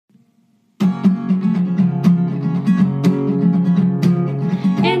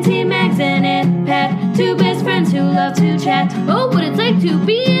Pat, two best friends who love to chat. Oh, what it's like to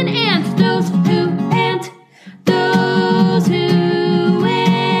be an ant. Those who ant. Those who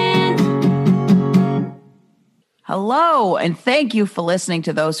ant. Hello, and thank you for listening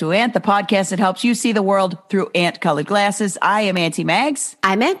to Those Who Ant, the podcast that helps you see the world through ant-colored glasses. I am Auntie Mags.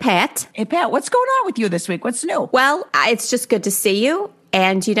 I'm Aunt Pat. Hey, Pat, what's going on with you this week? What's new? Well, it's just good to see you.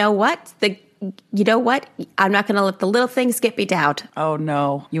 And you know what? I'm not going to let the little things get me down. Oh,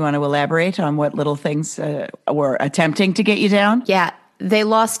 no. You want to elaborate on what little things were attempting to get you down? Yeah, they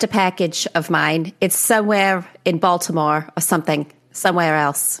lost a package of mine. It's somewhere in Baltimore or something. Somewhere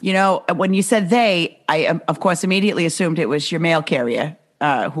else. You know, when you said they, I, of course, immediately assumed it was your mail carrier,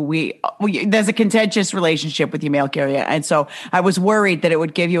 there's a contentious relationship with your mail carrier. And so I was worried that it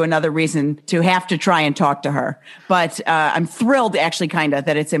would give you another reason to have to try and talk to her. But I'm thrilled, actually, kind of,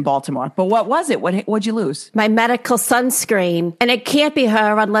 that it's in Baltimore. But what was it? What'd you lose? My medical sunscreen. And it can't be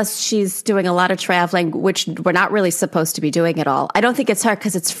her unless she's doing a lot of traveling, which we're not really supposed to be doing at all. I don't think it's her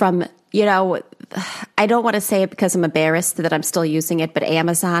because it's from, I don't want to say it because I'm embarrassed that I'm still using it, but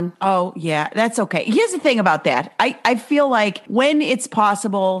Amazon. Oh, yeah, that's okay. Here's the thing about that. I feel like when it's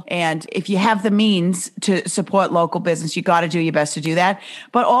possible and if you have the means to support local business, you got to do your best to do that.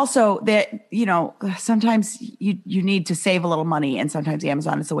 But also that, sometimes you need to save a little money, and sometimes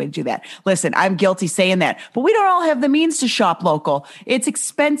Amazon is the way to do that. Listen, I'm guilty saying that, but we don't all have the means to shop local. It's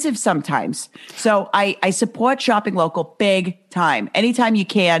expensive sometimes. So I support shopping local big time. Anytime you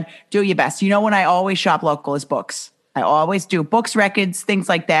can, do your best. When I always shop local is books. I always do books, records, things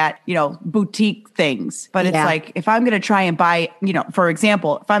like that, boutique things. But it's like, if I'm going to try and buy, for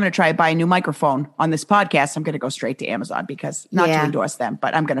example, if I'm going to try and buy a new microphone on this podcast, I'm going to go straight to Amazon because not to endorse them,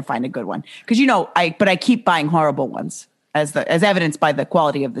 but I'm going to find a good one. Because, I keep buying horrible ones as evidenced by the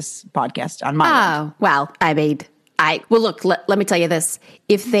quality of this podcast on my end. Well, look, let me tell you this.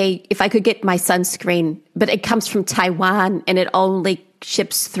 If I could get my sunscreen, but it comes from Taiwan and it only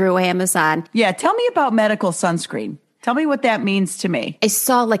ships through Amazon. Yeah. Tell me about medical sunscreen. Tell me what that means to me. I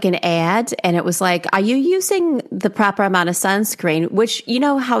saw like an ad and it was like, are you using the proper amount of sunscreen? Which, you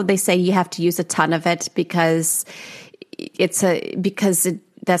know how they say you have to use a ton of it because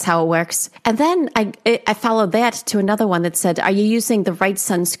that's how it works. And then I followed that to another one that said, are you using the right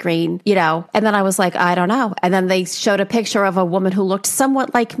sunscreen? And then I was like, I don't know. And then they showed a picture of a woman who looked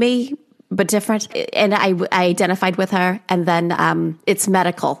somewhat like me, but different. And I identified with her. And then it's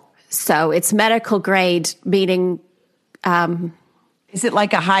medical. So it's medical grade, meaning... is it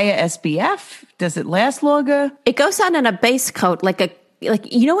like a higher SPF? Does it last longer? It goes on in a base coat, like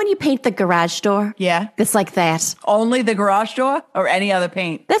when you paint the garage door? Yeah. It's like that. Only the garage door or any other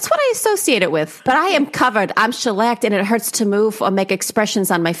paint? That's what I associate it with. But I am covered. I'm shellacked and it hurts to move or make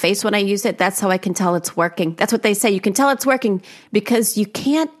expressions on my face when I use it. That's how I can tell it's working. That's what they say. You can tell it's working because you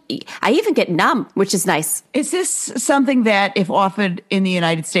can't. I even get numb, which is nice. Is this something that, if offered in the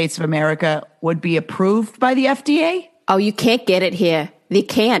United States of America, would be approved by the FDA? Oh, you can't get it here. They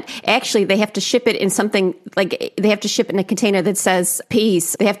can't. Actually, they have to ship it in something like they have to ship it in a container that says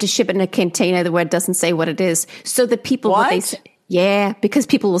peace. They have to ship it in a container where it doesn't say what it is. So the people, because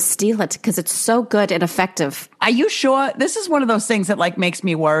people will steal it because it's so good and effective. Are you sure? This is one of those things that makes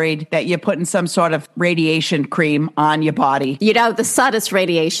me worried that you're putting some sort of radiation cream on your body. The sun is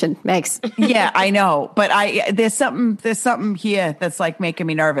radiation, Megs. Yeah, I know. But there's something here that's making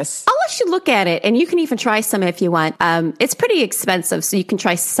me nervous. I'll let you look at it and you can even try some if you want. It's pretty expensive, so you can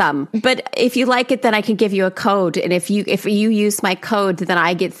try some. But if you like it, then I can give you a code. And if you use my code, then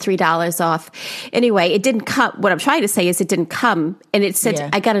I get $3 off. Anyway, it didn't come. What I'm trying to say is it didn't come. And it said,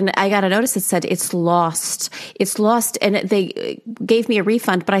 I got a notice that said it's lost. It's lost, and they gave me a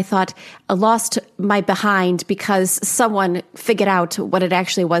refund, but I thought I lost my behind because someone figured out what it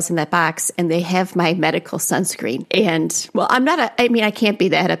actually was in that box, and they have my medical sunscreen. And, well, I can't be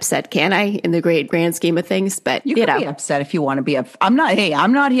that upset, can I, in the grand scheme of things? But, you can be upset if you want to be. I'm not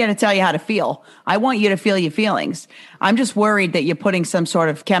here to tell you how to feel. I want you to feel your feelings. I'm just worried that you're putting some sort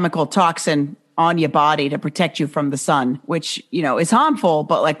of chemical toxin on your body to protect you from the sun, which, is harmful,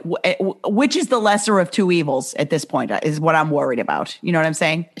 but which is the lesser of two evils at this point is what I'm worried about. You know what I'm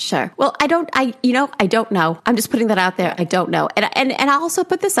saying? Sure. Well, I don't know. I'm just putting that out there. I don't know. And I'll also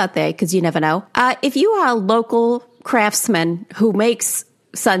put this out there because you never know. If you are a local craftsman who makes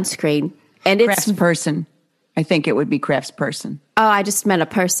sunscreen and it's craftsperson, I think it would be craftsperson. Oh, I just meant a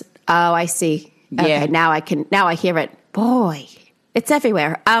person. Oh, I see. Okay. Yeah. Now I hear it. Boy. It's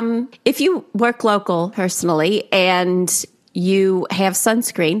everywhere. If you work local personally and you have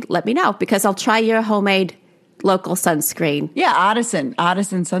sunscreen, let me know because I'll try your homemade local sunscreen. Yeah, artisan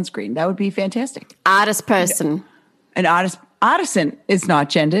sunscreen. That would be fantastic. Artist person. An artist Artisan is not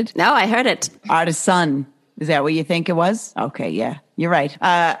gendered. No, I heard it. Artisan. Is that what you think it was? Okay, yeah, you're right.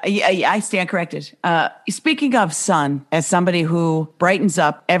 I stand corrected. Speaking of sun, as somebody who brightens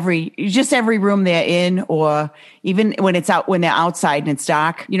up every room they're in, or even when they're outside and it's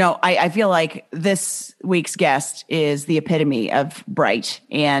dark, I feel like this week's guest is the epitome of bright,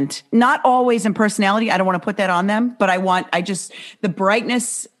 and not always in personality. I don't want to put that on them, but the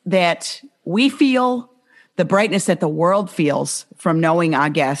brightness that we feel, the brightness that the world feels from knowing our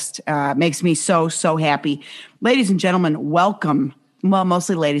guest makes me so, so happy. Ladies and gentlemen, welcome. Well,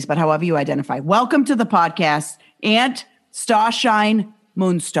 mostly ladies, but however you identify. Welcome to the podcast, Aunt Starshine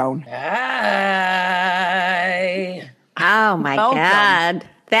Moonstone. Hi. Oh, my Welcome. God.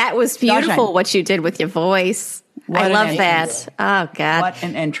 That was beautiful, Starshine. what you did with your voice. What I an love entrance. that. Oh, God. What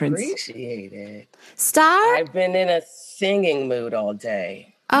an entrance. Appreciate it. Star? I've been in a singing mood all day.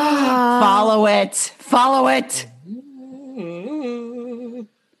 Follow it. Follow it.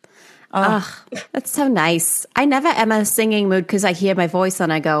 That's so nice. I never am in a singing mood because I hear my voice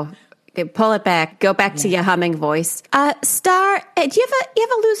and I go, okay, pull it back. Go back to your humming voice. Star, do you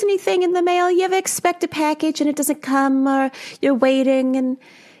ever lose anything in the mail? You ever expect a package and it doesn't come, or you're waiting and...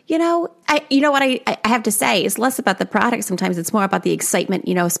 what I have to say is less about the product. Sometimes it's more about the excitement,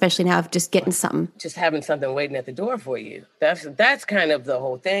 especially now of just getting something. Just having something waiting at the door for you. That's kind of the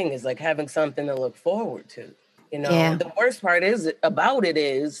whole thing, is like having something to look forward to. Yeah. The worst part is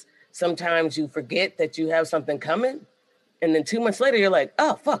sometimes you forget that you have something coming. And then 2 months later, you're like,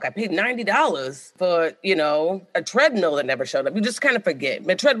 oh, fuck, I paid $90 for, a treadmill that never showed up. You just kind of forget.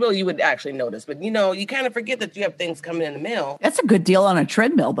 A treadmill, you would actually notice. But, you kind of forget that you have things coming in the mail. That's a good deal on a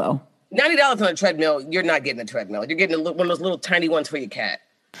treadmill, though. $90 on a treadmill, you're not getting a treadmill. You're getting one of those little tiny ones for your cat.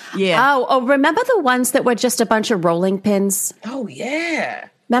 Yeah. Oh, remember the ones that were just a bunch of rolling pins? Oh, yeah.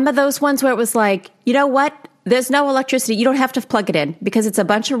 Remember those ones where it was like, you know what? There's no electricity. You don't have to plug it in because it's a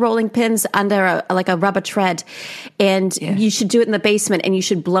bunch of rolling pins under a rubber tread. And you should do it in the basement and you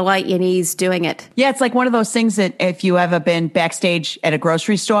should blow out your knees doing it. Yeah, it's like one of those things that if you ever been backstage at a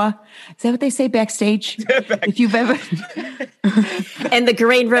grocery store, is that what they say, backstage? If you've ever... In the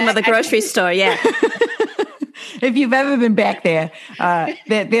green room of the grocery store, yeah. If you've ever been back there,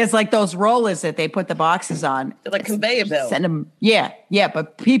 there's like those rollers that they put the boxes on. They're like conveyor belts. Send them, yeah,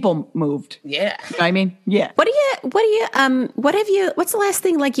 but people moved. Yeah. You know what I mean? Yeah. What's the last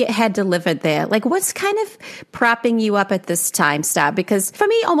thing like you had delivered there? Like what's kind of propping you up at this time, Star? Because for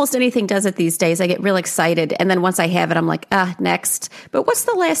me, almost anything does it these days. I get real excited. And then once I have it, I'm like, next. But what's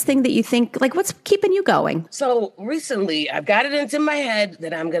the last thing that you think, like what's keeping you going? So recently, I've got it into my head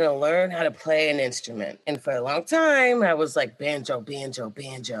that I'm going to learn how to play an instrument. And for a long time, I was like, banjo.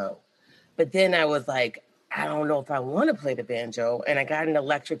 But then I was like, I don't know if I want to play the banjo. And I got an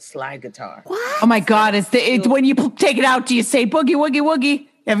electric slide guitar. What? Oh my God. It's when you take it out, do you say boogie, woogie, woogie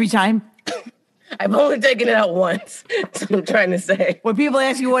every time? I've only taken it out once. That's what I'm trying to say. When people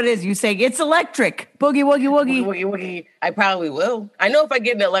ask you what it is, you say, it's electric. Boogie, woogie, woogie. Woogie, woogie. I probably will. I know if I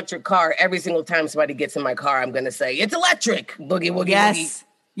get an electric car, every single time somebody gets in my car, I'm going to say, it's electric. Boogie, woogie, woogie.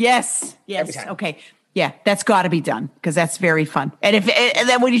 Yes. Every time. Okay. Yeah, that's got to be done because that's very fun. And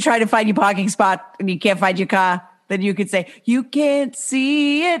then when you try to find your parking spot and you can't find your car, then you could say, you can't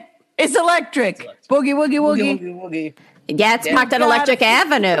see it. It's electric. Boogie, woogie, woogie. Woogie, woogie. Yeah, it's parked on Electric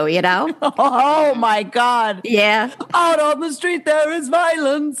Avenue, Oh my God. Yeah. Out on the street, there is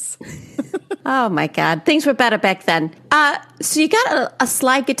violence. Oh my God. Things were better back then. So you got a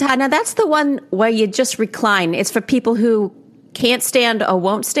slide guitar. Now that's the one where you just recline. It's for people who can't stand or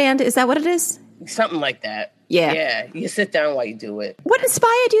won't stand. Is that what it is? Something like that. Yeah. Yeah. You sit down while you do it. What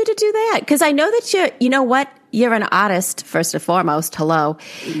inspired you to do that? Because I know that you're an artist first and foremost. Hello.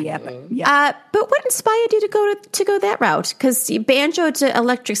 Yep. But what inspired you to go that route? Because banjo to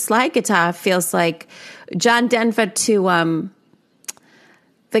electric slide guitar feels like John Denver to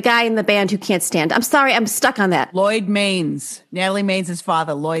the guy in the band who can't stand. I'm sorry, I'm stuck on that. Lloyd Maines. Natalie Maines'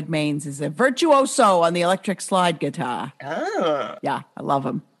 father, Lloyd Maines, is a virtuoso on the electric slide guitar. Ah. Yeah, I love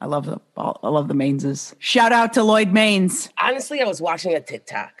him. I love the Maineses. Shout out to Lloyd Maines. Honestly, I was watching a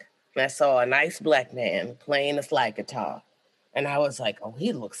TikTok and I saw a nice black man playing a slide guitar. And I was like, oh,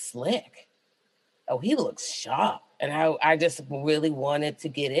 he looks slick. Oh, he looks sharp. And I just really wanted to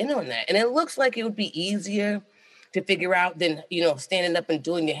get in on that. And it looks like it would be easier to figure out than, standing up and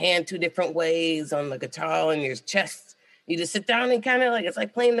doing your hand two different ways on the guitar and your chest. You just sit down and kind of it's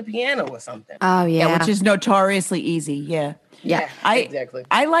like playing the piano or something. Oh, yeah. Which is notoriously easy. Yeah. Yeah. Exactly.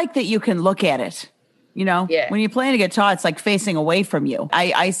 I like that you can look at it. Yeah. When you're playing a guitar, it's like facing away from you.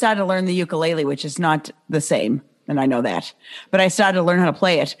 I started to learn the ukulele, which is not the same. and I know that. But I started to learn how to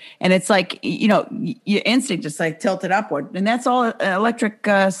play it, and it's like, your instinct just like tilted upward, and that's all an electric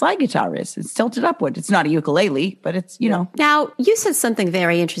slide guitar is. It's tilted upward. It's not a ukulele, but it's Now, you said something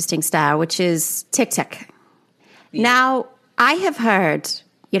very interesting, Star, which is tic-tac. Yeah. Now, I have heard,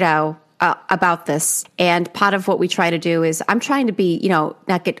 about this, and part of what we try to do is I'm trying to be,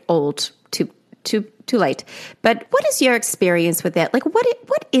 not get old too late. But what is your experience with that? Like, what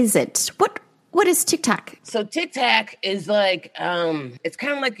is it? What is TikTok? So TikTok is like, it's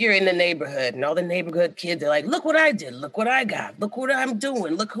kind of like you're in the neighborhood and all the neighborhood kids are like, look what I did. Look what I got. Look what I'm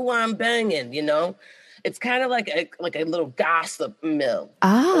doing. Look who I'm banging, It's kind of like a little gossip mill.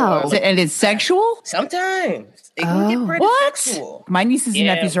 Oh. And it's sexual? Sometimes. It can get pretty sexual. My nieces and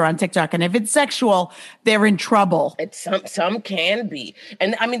nephews are on TikTok, and if it's sexual, they're in trouble. Some can be.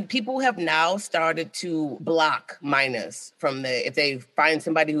 And I mean, people have now started to block minors from if they find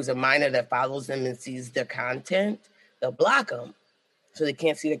somebody who's a minor that follows them and sees their content, they'll block them. So they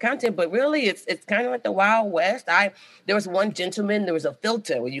can't see the content, but really it's kind of like the Wild West. There was one gentleman, there was a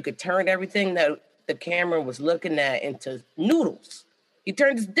filter where you could turn everything that the camera was looking at into noodles. He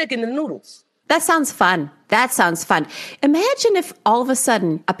turned his dick into noodles. That sounds fun. Imagine if all of a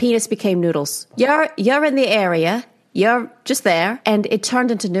sudden a penis became noodles. You're in the area, you're just there, and it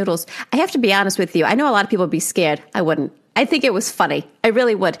turned into noodles. I have to be honest with you. I know a lot of people would be scared. I wouldn't. I think it was funny. I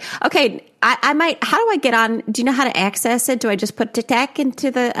really would. Okay, I might. How do I get on? Do you know how to access it? Do I just put TikTok into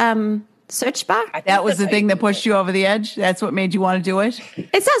the search bar? That was the thing that pushed you over the edge? That's what made you want to do it?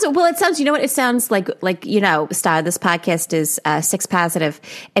 It sounds, you know what? It sounds like Star, this podcast is sex positive,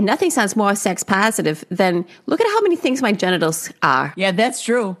 and nothing sounds more sex positive than look at how many things my genitals are. Yeah, that's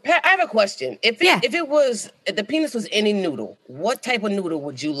true. Pat, I have a question. If the penis was any noodle, what type of noodle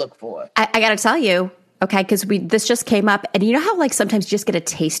would you look for? I got to tell you. Okay, because this just came up, and you know how sometimes you just get a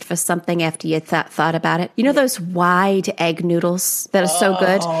taste for something after you thought about it? You know those wide egg noodles that are so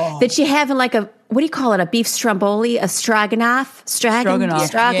good that you have in what do you call it, a beef stromboli, a stroganoff?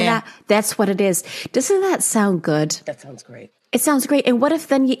 Stroganoff. Yeah. That's what it is. Doesn't that sound good? That sounds great. It sounds great. And what if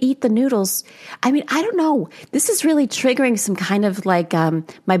then you eat the noodles? I mean, I don't know. This is really triggering some kind of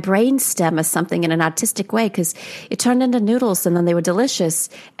my brain stem or something in an autistic way, because it turned into noodles and then they were delicious.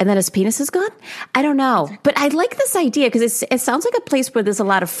 And then his penis is gone? I don't know. But I like this idea because it sounds like a place where there's a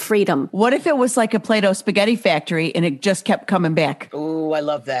lot of freedom. What if it was like a Play-Doh spaghetti factory and it just kept coming back? Ooh, I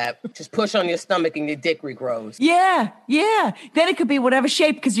love that. Just push on your stomach and your dick regrows. Yeah. Then it could be whatever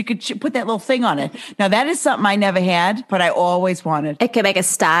shape because you could put that little thing on it. Now, that is something I never had, but I always wanted. It could make a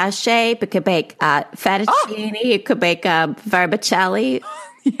star shape. It could make fettuccine. It could make vermicelli.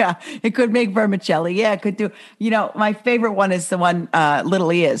 Yeah, it could make vermicelli. Yeah, it could do. My favorite one is the one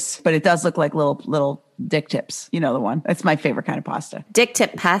little ears, but it does look like little dick tips. You know the one. That's my favorite kind of pasta. Dick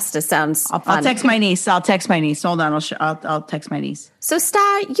tip pasta sounds fun. I'll text my niece. Hold on. I'll text my niece. So,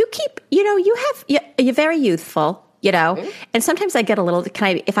 Star, you keep. You're very youthful. And sometimes I get a little,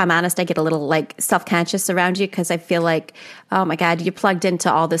 if I'm honest, I get a little self-conscious around you because I feel like, oh my God, you're plugged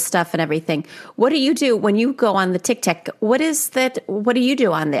into all this stuff and everything. What do you do when you go on the TikTok? What is that? What do you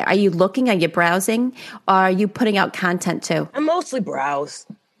do on there? Are you looking? Are you browsing? Or are you putting out content too? I mostly browse.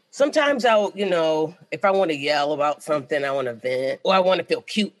 Sometimes I'll, if I want to yell about something, I want to vent, or I want to feel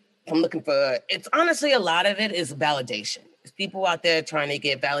cute. I'm looking for, it's honestly, a lot of it is validation. It's people out there trying to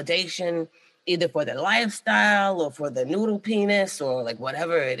get validation either for their lifestyle or for the noodle penis or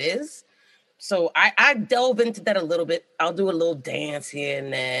whatever it is. So I delve into that a little bit. I'll do a little dance here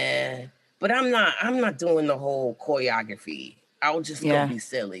and there, but I'm not doing the whole choreography. I'll just go be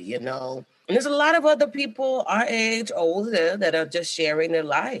silly, And there's a lot of other people our age, older, that are just sharing their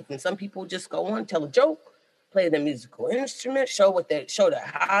life. And some people just go on, tell a joke, play the musical instrument, show their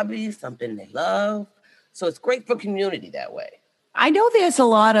hobbies, something they love. So it's great for community that way. I know there's a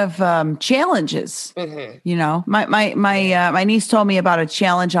lot of challenges. Mm-hmm. My niece told me about a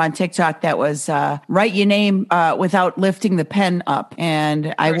challenge on TikTok that was write your name without lifting the pen up, and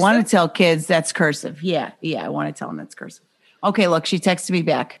cursive? I want to tell kids that's cursive. Yeah, I want to tell them that's cursive. Okay, look, she texted me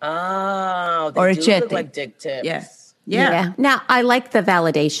back. Oh, they do look like dick tips. Yeah. Now, I like the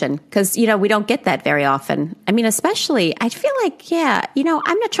validation because, we don't get that very often. I mean, especially, I feel like,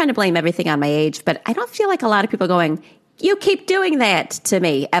 I'm not trying to blame everything on my age, but I don't feel like a lot of people going, you keep doing that to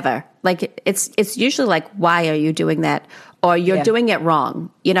me ever. It's usually why are you doing that? or you're doing it wrong.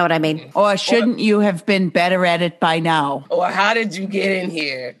 You know what I mean? Or shouldn't you have been better at it by now? Or how did you get in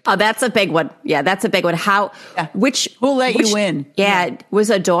here? Oh, that's a big one. Yeah, that's a big one. Who let you in? Yeah, was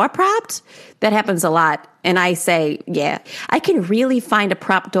a door propped? That happens a lot. And I say, yeah, I can really find a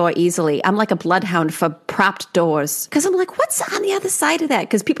prop door easily. I'm like a bloodhound for propped doors. Because I'm like, what's on the other side of that?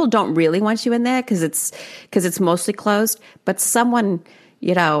 Because people don't really want you in there because it's mostly closed. But someone,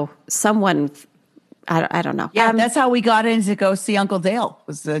 I don't know. Yeah, that's how we got in to go see Uncle Dale.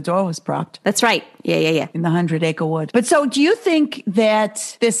 Was the door was propped. That's right. Yeah. In the 100-acre wood. But so do you think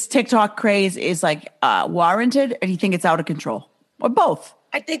that this TikTok craze is like warranted, or do you think it's out of control? Or both?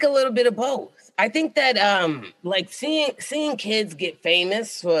 I think a little bit of both. I think that like seeing kids get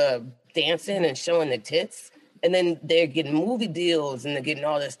famous for dancing and showing their tits, and then they're getting movie deals and they're getting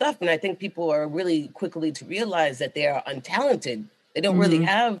all this stuff. And I think people are really quickly to realize that they are untalented. They don't really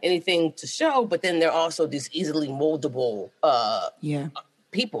have anything to show, but then they're also these easily moldable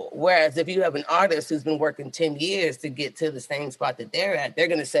people. Whereas if you have an artist who's been working 10 years to get to the same spot that they're at, they're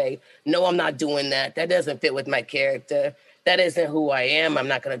going to say, no, I'm not doing that. That doesn't fit with my character. That isn't who I am. I'm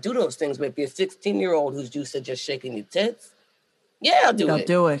not going to do those things. But if you're a 16-year-old who's used to just shaking your tits, I'll do it. They'll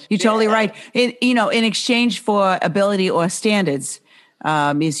do it. You're totally right. In exchange for ability or standards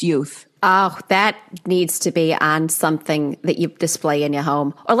is youth. Oh, that needs to be on something that you display in your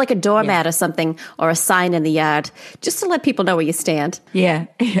home, or like a doormat or something, or a sign in the yard, just to let people know where you stand. Yeah.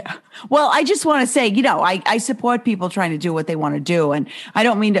 Well, I just want to say, I support people trying to do what they want to do. And I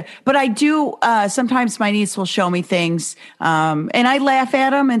don't mean to, but I do, sometimes my niece will show me things and I laugh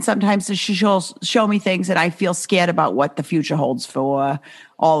at them. And sometimes she'll show me things and I feel scared about what the future holds for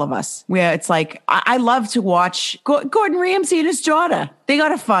all of us, where it's like, I love to watch Gordon Ramsay and his daughter. They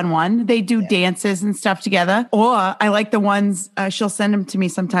got a fun one. They do dances and stuff together. Or I like the ones, she'll send them to me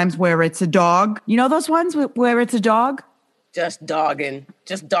sometimes where it's a dog. You know those ones where it's a dog? Just dog being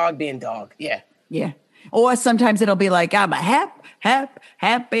dog. Yeah. Yeah. Or sometimes it'll be like, I'm a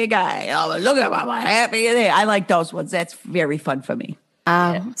happy guy. Oh, look at my happy day. I like those ones. That's very fun for me.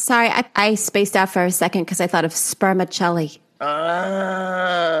 Sorry, I spaced out for a second because I thought of spermicelli.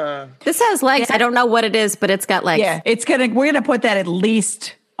 This has legs. I don't know what it is, but it's got legs. Yeah, we're gonna put that at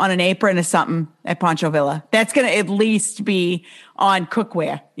least on an apron or something at Pancho Villa. That's gonna at least be on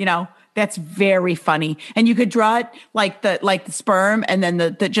cookware. That's very funny. And you could draw it like the sperm, and then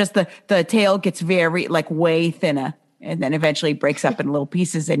the tail gets very like way thinner. And then eventually breaks up in little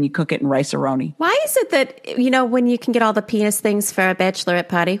pieces and you cook it in rice-a-roni. Why is it that, when you can get all the penis things for a bachelorette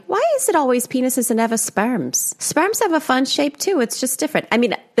party, why is it always penises and never sperms? Sperms have a fun shape too. It's just different. I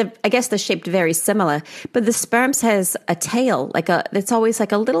mean, I guess they're shaped very similar, but the sperms has a tail, it's always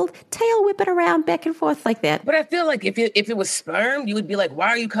like a little tail whipping around back and forth like that. But I feel like if it was sperm, you would be like, why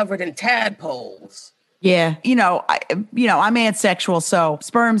are you covered in tadpoles? Yeah. I'm asexual, so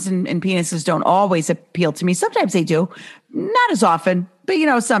sperms and penises don't always appeal to me. Sometimes they do, not as often,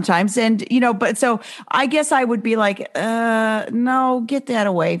 but sometimes. And, but so I guess I would be like, no, get that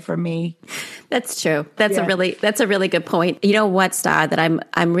away from me. That's true. That's a really good point. You know what, Star, that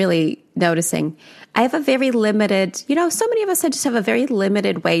I'm really noticing? I have a very limited, so many of us just have a very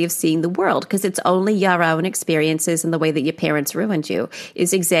limited way of seeing the world because it's only your own experiences and the way that your parents ruined you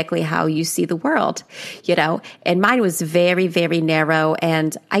is exactly how you see the world, and mine was very, very narrow.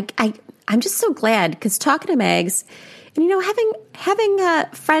 And I'm just so glad because talking to Megs and, having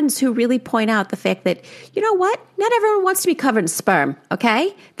friends who really point out the fact that, you know what, not everyone wants to be covered in sperm.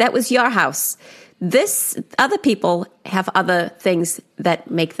 Okay. That was your house. Other people have other things that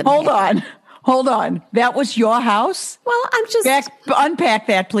make them happy. Hold on. That was your house? Well, I'm just... Unpack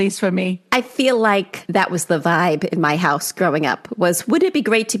that, please, for me. I feel like that was the vibe in my house growing up, would it be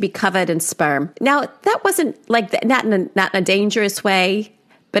great to be covered in sperm? Now, that wasn't like, not in a dangerous way,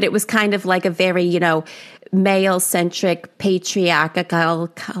 but it was kind of like a very, male-centric,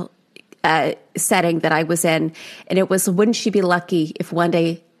 patriarchal setting that I was in. And it was, wouldn't she be lucky if one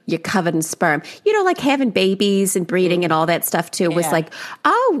day you're covered in sperm, like having babies and breeding and all that stuff too was like,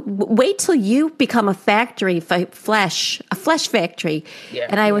 oh, wait till you become a factory for a flesh factory. Yeah,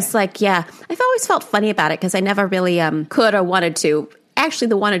 and I was like, I've always felt funny about it because I never really could or wanted to. Actually,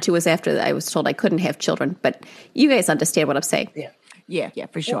 the wanted to was after I was told I couldn't have children, but you guys understand what I'm saying. Yeah,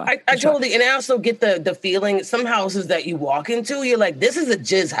 for sure. Well, I totally, and I also get the feeling, some houses that you walk into, you're like, this is a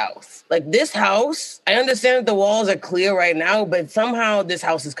jizz house. Like this house, I understand that the walls are clear right now, but somehow this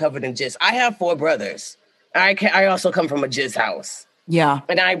house is covered in jizz. I have 4 brothers. I also come from a jizz house. Yeah.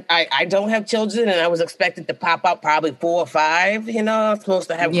 And I don't have children, and I was expected to pop up probably 4 or 5, I'm supposed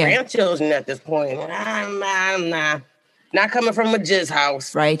to have grandchildren at this point. Nah. Not coming from a jizz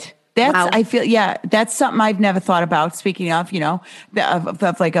house. Right. That's, Wow. I feel, yeah, that's something I've never thought about. Speaking of,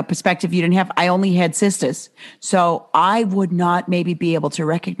 of like a perspective you didn't have, I only had sisters. So I would not maybe be able to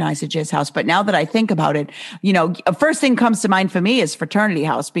recognize a jizz house. But now that I think about it, first thing comes to mind for me is fraternity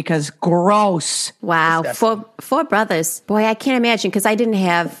house because gross. Wow. Disgusting. Four brothers. Boy, I can't imagine because I didn't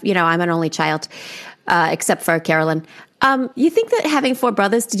have, I'm an only child, except for Carolyn. You think that having four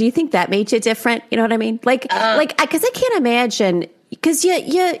brothers, do you think that made you different? You know what I mean? Because I can't imagine, because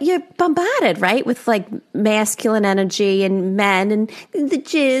you're bombarded, right? With like masculine energy and men and the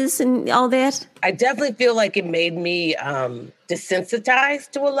jizz and all that. I definitely feel like it made me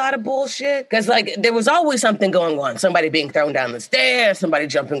desensitized to a lot of bullshit. Because like there was always something going on. Somebody being thrown down the stairs, somebody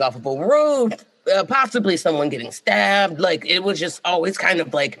jumping off of a roof, possibly someone getting stabbed. Like it was just always kind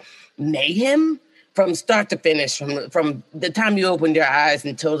of like mayhem from start to finish, from the time you opened your eyes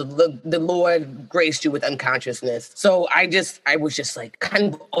until the Lord graced you with unconsciousness. So I was just like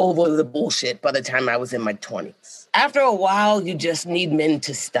kind of over the bullshit by the time I was in my 20s. After a while, you just need men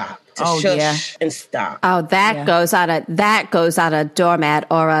to stop, to shush and stop. Oh, that goes on a doormat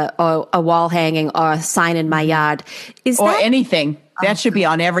or a wall hanging or a sign in my yard. Anything. That should be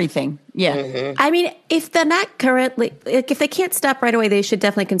on everything. Yeah. Mm-hmm. I mean, if they're not currently, if they can't stop right away, they should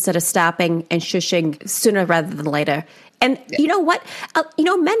definitely consider stopping and shushing sooner rather than later. And you know what?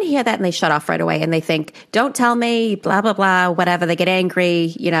 Men hear that and they shut off right away and they think, don't tell me, blah, blah, blah, whatever. They get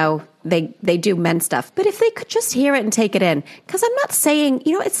angry, they do men stuff. But if they could just hear it and take it in, because I'm not saying,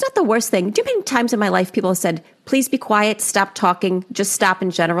 it's not the worst thing. Do you know how many times in my life people have said, please be quiet, stop talking, just stop in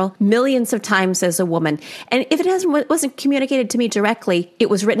general? Millions of times as a woman. And if it wasn't communicated to me directly, it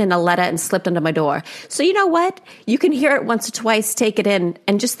was written in a letter and slipped under my door. So you know what? You can hear it once or twice, take it in,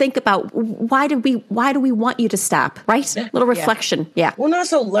 and just think about why do we want you to stop, right? Little reflection. Yeah. Well, and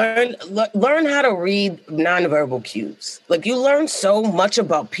also learn how to read nonverbal cues. Like you learn so much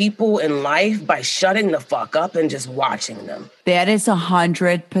about people in life by shutting the fuck up and just watching them. That is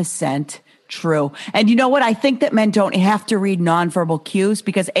 100% true. And you know what? I think that men don't have to read nonverbal cues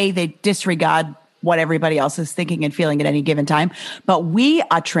because they disregard what everybody else is thinking and feeling at any given time. But we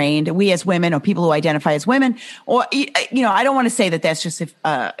are trained, we as women or people who identify as women, or, I don't want to say that that's just if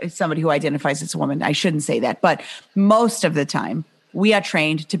somebody who identifies as a woman. I shouldn't say that. But most of the time, we are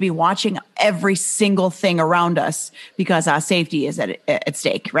trained to be watching every single thing around us because our safety is at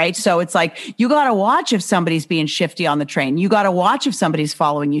stake, right? So it's like, you got to watch if somebody's being shifty on the train. You got to watch if somebody's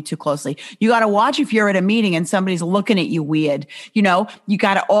following you too closely. You got to watch if you're at a meeting and somebody's looking at you weird. You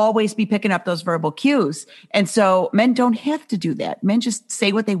got to always be picking up those verbal cues. And so men don't have to do that. Men just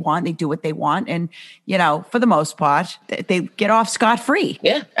say what they want. They do what they want. And, for the most part, they get off scot-free.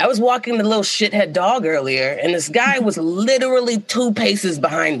 Yeah. I was walking the little shithead dog earlier and this guy was literally 2 paces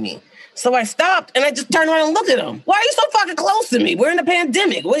behind me. So I stopped and I just turned around and looked at him. Why are you so fucking close to me? We're in a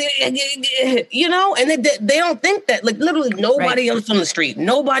pandemic. And they don't think that. Like literally nobody else on the street,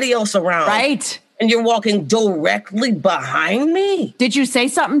 nobody else around. Right. And you're walking directly behind me. Did you say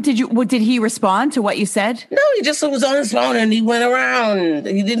something? Did he respond to what you said? No, he just was on his phone and he went around.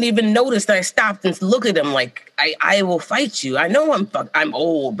 He didn't even notice that I stopped and looked at him like, I will fight you. I know I'm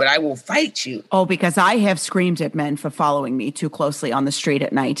old, but I will fight you. Oh, because I have screamed at men for following me too closely on the street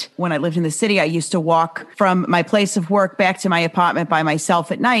at night. When I lived in the city, I used to walk from my place of work back to my apartment by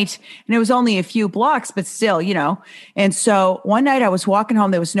myself at night. And it was only a few blocks, but still, And so one night I was walking home.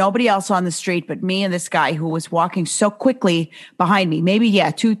 There was nobody else on the street but me and this guy who was walking so quickly behind me, maybe,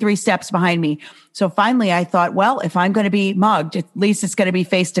 2-3 steps behind me. So finally I thought, well, if I'm going to be mugged, at least it's going to be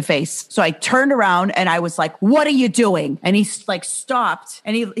face to face. So I turned around and I was like, what are you doing? And he like stopped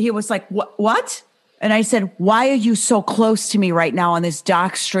and he was like, what? And I said, why are you so close to me right now on this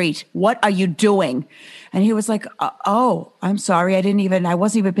dark street? What are you doing? And he was like, oh, I'm sorry. I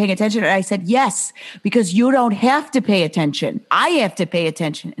wasn't even paying attention. And I said, yes, because you don't have to pay attention. I have to pay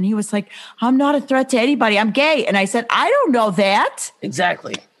attention. And he was like, I'm not a threat to anybody. I'm gay. And I said, I don't know that.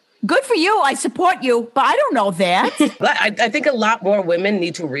 Exactly. Good for you. I support you, but I don't know that. I think a lot more women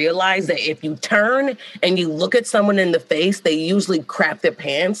need to realize that if you turn and you look at someone in the face, they usually crap their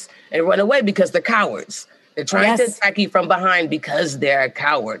pants and run away because they're cowards. They're trying to attack you from behind because they're a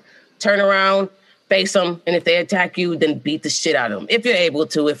coward. Turn around, face them, and if they attack you, then beat the shit out of them. If you're able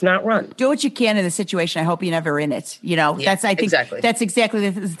to, if not, run. Do what you can in the situation. I hope you're never in it. That's exactly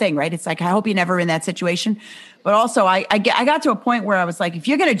the thing, right? It's like, I hope you're never in that situation. But also, I got to a point where I was like, if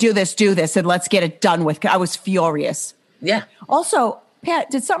you're going to do this, and let's get it done with. I was furious. Yeah. Also, Pat,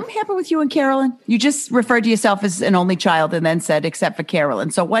 did something happen with you and Carolyn? You just referred to yourself as an only child and then said, except for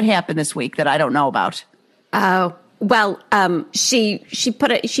Carolyn. So what happened this week that I don't know about? Oh, Well, she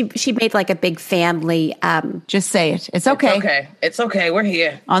made like a big family. Just say it. It's okay. Okay. It's okay. We're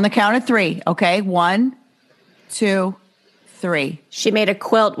here. On the count of 3. Okay. 1, 2, 3. She made a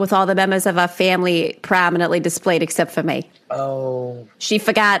quilt with all the members of our family prominently displayed except for me. Oh. She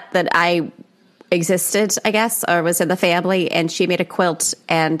forgot that I existed, I guess, or was in the family, and she made a quilt,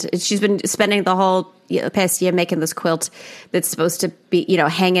 and she's been spending the whole past year making this quilt that's supposed to be,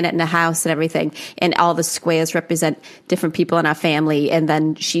 hanging it in a house and everything, and all the squares represent different people in our family. And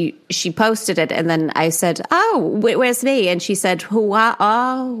then she posted it, and then I said, "Oh, where's me?" And she said, "Who?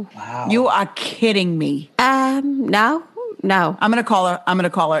 Oh, Wow. You are kidding me. No. I'm going to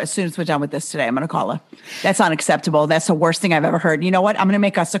call her as soon as we're done with this today. I'm going to call her. That's unacceptable. That's the worst thing I've ever heard. You know what? I'm going to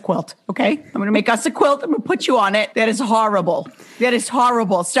make us a quilt. Okay. I'm going to make us a quilt. I'm going to put you on it. That is horrible. That is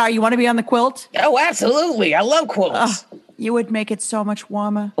horrible. Star, you want to be on the quilt? Oh, absolutely. I love quilts. You would make it so much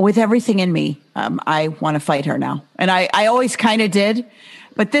warmer. With everything in me, I want to fight her now. And I always kind of did.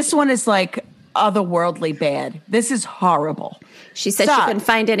 But this one is like otherworldly bad. This is horrible. She said she couldn't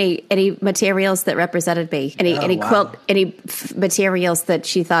find any materials that represented me, any quilt, any materials that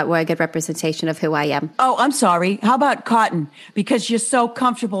she thought were a good representation of who I am. Oh, I'm sorry. How about cotton? Because you're so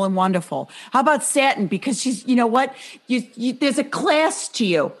comfortable and wonderful. How about satin? Because you know what? There's a class to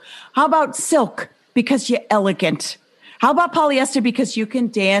you. How about silk? Because you're elegant. How about polyester? Because you can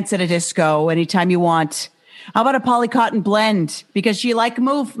dance at a disco anytime you want. How about a polycotton blend? Because you like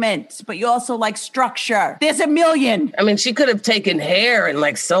movement, but you also like structure. There's a million. I mean, she could have taken hair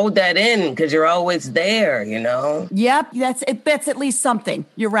and sewed that in because you're always there, Yep, that's at least something.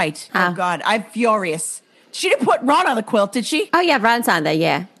 You're right. Oh, God, I'm furious. She didn't put Ron on the quilt, did she? Oh, yeah, Ron's on there,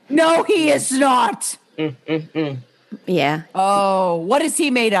 yeah. No, he is not. Yeah. Oh, what is he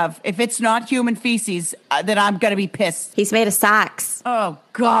made of? If it's not human feces, then I'm going to be pissed. He's made of socks. Oh,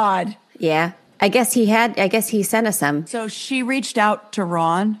 God. Yeah. I guess he sent us some. So she reached out to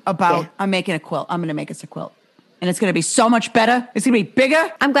Ron about, I'm making a quilt. I'm going to make us a quilt. And it's going to be so much better. It's going to be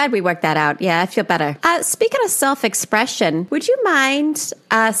bigger. I'm glad we worked that out. Yeah, I feel better. Speaking of self-expression, would you mind,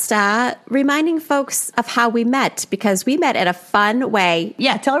 Star, reminding folks of how we met? Because we met in a fun way.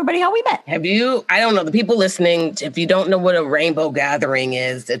 Yeah, tell everybody how we met. I don't know, the people listening, if you don't know what a rainbow gathering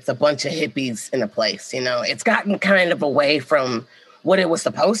is, it's a bunch of hippies in a place, It's gotten kind of away from what it was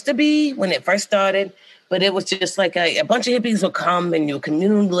supposed to be when it first started, but it was just like a bunch of hippies would come and you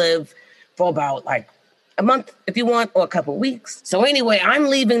commune live for about a month if you want, or a couple weeks. So anyway, I'm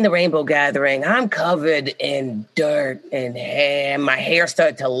leaving the rainbow gathering. I'm covered in dirt and hair. My hair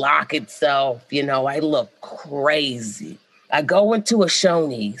started to lock itself. I look crazy. I go into a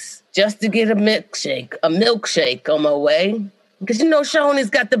Shoney's just to get a milkshake on my way. Because, Shoney's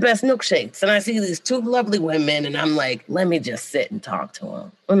got the best milkshakes. And I see these two lovely women, and I'm like, let me just sit and talk to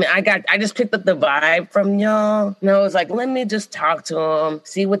them. I just picked up the vibe from y'all. I was like, let me just talk to them,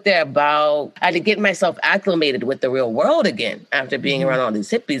 see what they're about. I had to get myself acclimated with the real world again after being around all these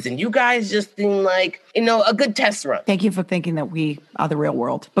hippies. And you guys just seem like, a good test run. Thank you for thinking that we are the real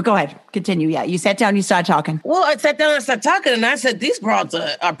world. But go ahead, continue. Yeah, you sat down, you started talking. Well, I sat down and started talking, and I said, these broads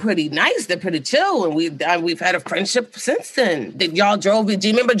are pretty nice. They're pretty chill, and we've had a friendship since then. Do you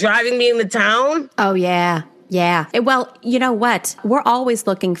remember driving me into town? Oh, yeah. Yeah. Well, you know what? We're always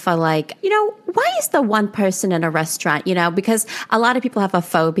looking for why is the one person in a restaurant, because a lot of people have a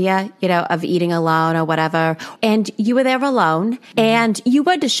phobia, of eating alone or whatever. And you were there alone and you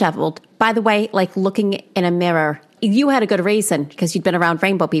were disheveled. By the way, looking in a mirror. You had a good reason because you'd been around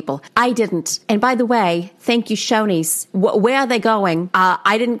rainbow people. I didn't. And by the way, thank you, Shoney's. Where are they going?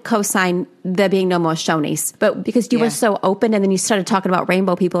 I didn't co-sign there being no more Shoney's, but because you were so open and then you started talking about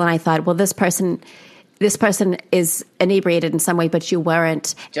rainbow people and I thought, well, this person is inebriated in some way, but you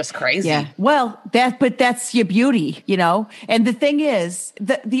weren't. Just crazy. Yeah. Well, that's your beauty, And the thing is,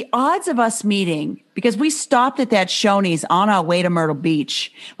 the odds of us meeting, because we stopped at that Shoney's on our way to Myrtle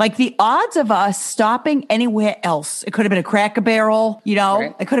Beach, the odds of us stopping anywhere else, it could have been a Cracker Barrel,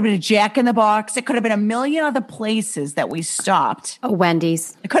 Right. It could have been a Jack in the Box. It could have been a million other places that we stopped. A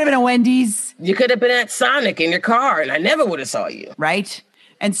Wendy's. It could have been a Wendy's. You could have been at Sonic in your car and I never would have saw you. Right.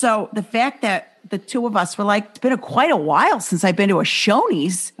 And so the fact that the two of us were it's been quite a while since I've been to a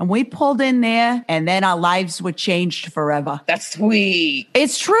Shoney's, and we pulled in there and then our lives were changed forever. That's sweet.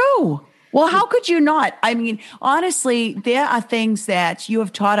 It's true. Well, how could you not? I mean, honestly, there are things that you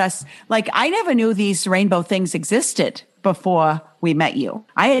have taught us. I never knew these rainbow things existed before we met you.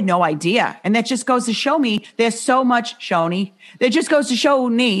 I had no idea. And that just goes to show me there's so much, Shoney, that just goes to show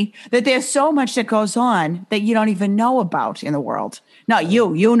me that there's so much that goes on that you don't even know about in the world. No,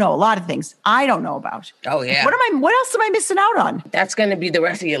 you know a lot of things I don't know about. Oh, yeah. What else am I missing out on? That's going to be the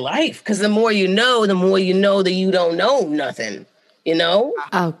rest of your life. Because the more you know that you don't know nothing, you know?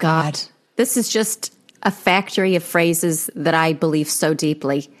 Oh, God. This is just a factory of phrases that I believe so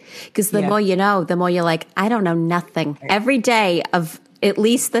deeply. Because the more you know, the more you're like, I don't know nothing. Every day of at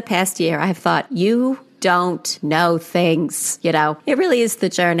least the past year, I've thought, you don't know things. You know, it really is the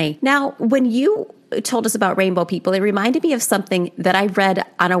journey. Now, when you told us about rainbow people, it reminded me of something that I read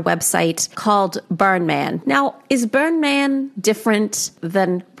on a website called Burn Man. Now, is Burn Man different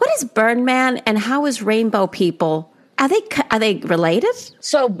than, what is Burn Man and how is rainbow people? Are they related?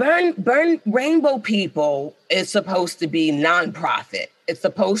 So Burn Rainbow People is supposed to be nonprofit. It's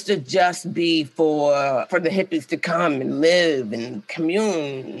supposed to just be for the hippies to come and live and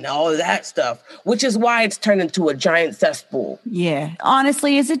commune and all of that stuff, which is why it's turned into a giant cesspool. Yeah.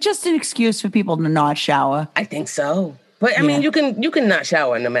 Honestly, is it just an excuse for people to not shower? I think so. But I mean, you can not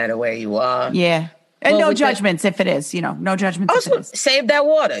shower no matter where you are. Yeah. And no judgments if it is, no judgments if it is. Save that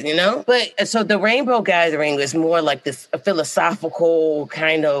water, But so the Rainbow Gathering is more like this philosophical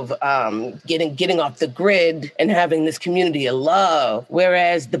kind of getting off the grid and having this community of love.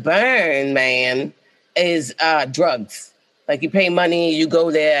 Whereas the Burn Man is drugs. Like you pay money, you go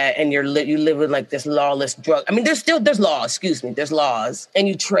there, and you live with like this lawless drug. I mean, there's laws. Excuse me, there's laws, and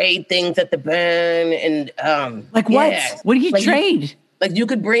you trade things at the Burn and like what? Yeah. What do you trade? Like you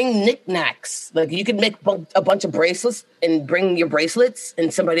could bring knickknacks. Like you could make a bunch of bracelets and bring your bracelets,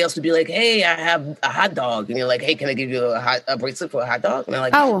 and somebody else would be like, "Hey, I have a hot dog," and you're like, "Hey, can I give you a bracelet for a hot dog?" And they're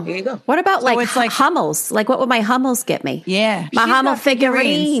like, "Oh, here you go." What about Hummels? Like, what would my Hummels get me? Yeah, my Hummel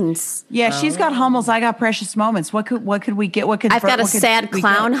figurines. Yeah, she's got Hummels. I got Precious Moments. What could we get? I've got a sad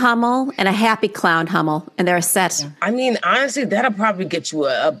clown Hummel and a happy clown Hummel, and they're a set. I mean, honestly, that'll probably get you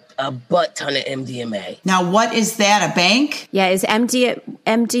a butt ton of MDMA. Now, what is that? A bank? Yeah, is MD,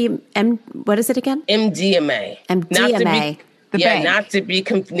 what is it again? MDMA. MDMA. Bank. Not to be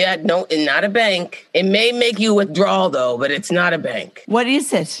not a bank. It may make you withdraw though, but it's not a bank. What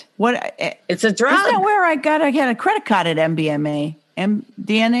is it? It's a drug. Is that where I got a credit card at MDMA?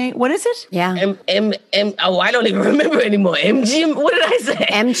 MDNA? What is it? Yeah. I don't even remember anymore. MGM. What did I say?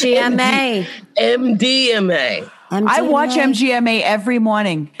 MGMA. MDMA. I watch MGMA every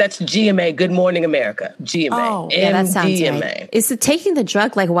morning. That's GMA, Good Morning America. GMA. Oh, yeah, that sounds right. Is it taking the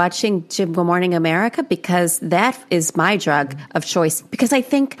drug like watching Good Morning America? Because that is my drug of choice. Because I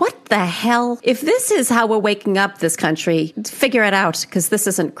think, what the hell? If this is how we're waking up this country, figure it out, because this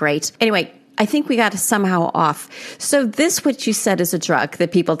isn't great. Anyway, I think we got somehow off. So this, what you said, is a drug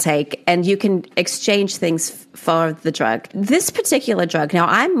that people take, and you can exchange things for the drug. This particular drug, now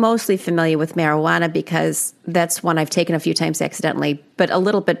I'm mostly familiar with marijuana because that's one I've taken a few times accidentally, but a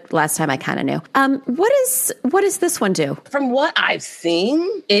little bit last time I kind of knew. What does this one do? From what I've seen,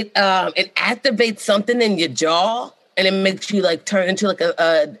 it activates something in your jaw. And it makes you like turn into like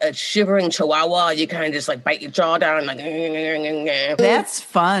a shivering chihuahua. You kind of just like bite your jaw down, like. That's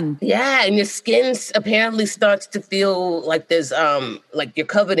fun. Yeah, and your skin apparently starts to feel like there's like you're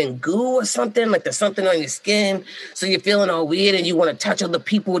covered in goo or something. Like there's something on your skin, so you're feeling all weird, and you want to touch other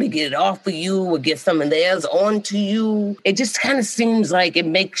people to get it off of you or get some of theirs onto you. It just kind of seems like it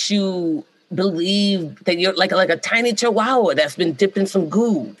makes you believe that you're like a tiny chihuahua that's been dipped in some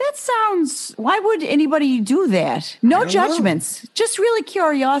goo. That sounds, why would anybody do that? No judgments, just really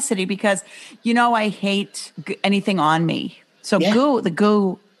curiosity, because I hate anything on me. So the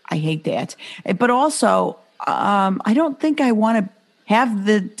goo, I hate that. But also, I don't think I want to have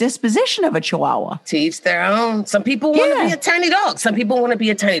the disposition of a chihuahua. To each their own. Some people want to be a tiny dog. Some people want to be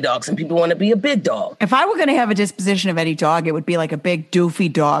a tiny dog. Some people want to be a big dog. If I were going to have a disposition of any dog, it would be like a big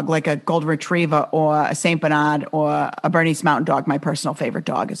doofy dog, like a Golden Retriever or a Saint Bernard or a Bernese Mountain Dog. My personal favorite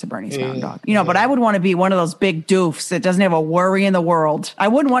dog is a Bernese Mountain Dog. But I would want to be one of those big doofs that doesn't have a worry in the world. I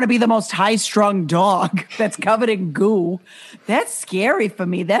wouldn't want to be the most high-strung dog that's covered in goo. That's scary for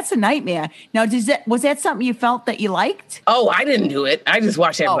me. That's a nightmare. Now, was that something you felt that you liked? Oh, I didn't do it. I just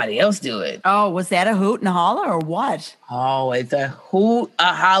watched everybody else do it. Oh, was that a hoot and a holler or what? Oh, it's a hoot,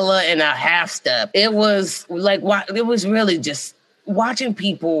 a holler, and a half step. It was like, it was really just watching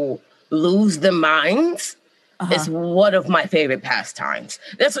people lose their minds. Is one of my favorite pastimes.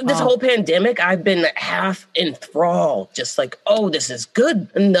 This whole pandemic, I've been half enthralled, just like, oh, this is good.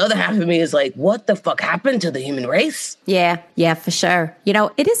 And the other half of me is like, what the fuck happened to the human race? Yeah, for sure.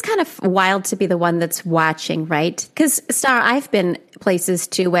 It is kind of wild to be the one that's watching, right? Because, Star, I've been places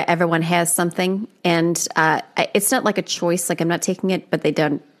too where everyone has something, and it's not like a choice, like I'm not taking it, but they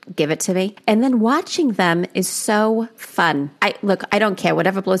don't give it to me. And then watching them is so fun. I don't care,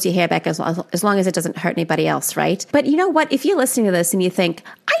 whatever blows your hair back as long as it doesn't hurt anybody else, right? But you know what? If you're listening to this and you think,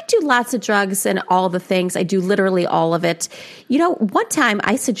 I do lots of drugs and all the things, I do literally all of it. You know, one time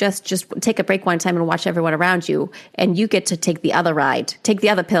I suggest just take a break one time and watch everyone around you, and you get to take the other ride, take the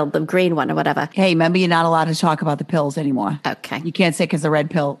other pill, the green one or whatever. Hey, remember, you're not allowed to talk about the pills anymore. Okay. You can't say because the red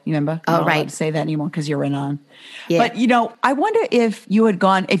pill, you remember? You're not allowed to say that anymore because you're in on. Yeah. But, you know, I wonder if you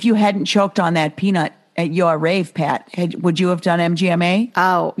hadn't choked on that peanut at your rave, Pat, would you have done MGMA?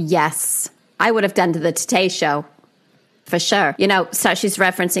 Oh, yes. I would have done to the Today Show. For sure. You know, so she's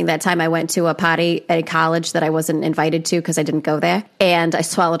referencing that time I went to a party at college that I wasn't invited to because I didn't go there. And I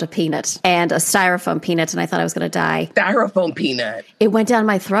swallowed a peanut and a styrofoam peanut, and I thought I was going to die. Styrofoam peanut? It went down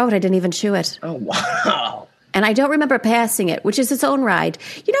my throat. I didn't even chew it. Oh, wow. And I don't remember passing it, which is its own ride.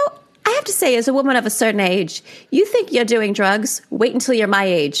 You know, I have to say, as a woman of a certain age, you think you're doing drugs, wait until you're my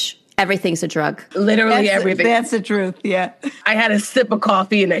age. Everything's a drug. Literally everything. That's the truth, yeah. I had a sip of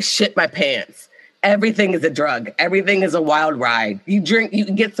coffee and I shit my pants. Everything is a drug. Everything is a wild ride. You drink, you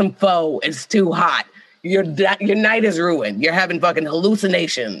can get some pho. It's too hot. Your night is ruined. You're having fucking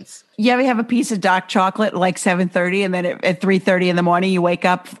hallucinations. You ever have a piece of dark chocolate like 7:30 and then at 3:30 in the morning you wake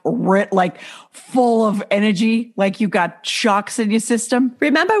up like full of energy, like you got shocks in your system?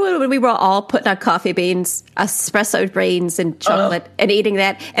 Remember when we were all putting our coffee beans, espresso beans and chocolate and eating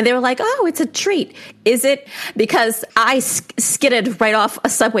that? And they were like, oh, it's a treat. Is it? Because I skidded right off a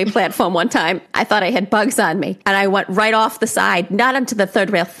subway platform one time. I thought I had bugs on me. And I went right off the side, not onto the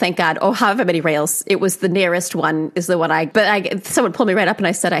third rail, thank God, or however many rails. It was the nearest one is the one someone pulled me right up and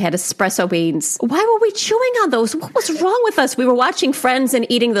I said I had espresso beans. Why were we chewing on those? What was wrong with us? We were watching Friends and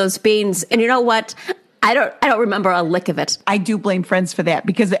eating those beans. And you know what? I don't remember a lick of it. I do blame Friends for that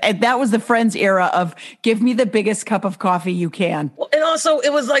because that was the Friends era of give me the biggest cup of coffee you can. Well, and also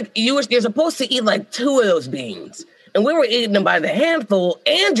it was like you're supposed to eat like 2 of those beans. And we were eating them by the handful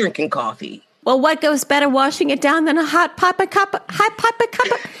and drinking coffee. Well, what goes better washing it down than a hot piping cup of coffee?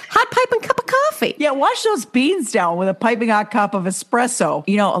 Yeah, wash those beans down with a piping hot cup of espresso.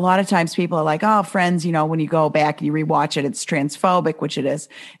 You know, a lot of times people are like, oh, Friends, you know, when you go back and you rewatch it, it's transphobic, which it is,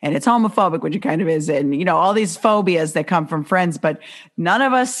 and it's homophobic, which it kind of is, and, you know, all these phobias that come from Friends, but none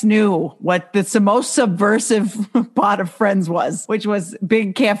of us knew what the most subversive part of Friends was, which was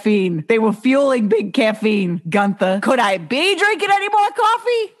big caffeine. They were fueling big caffeine, Gunther. Could I be drinking any more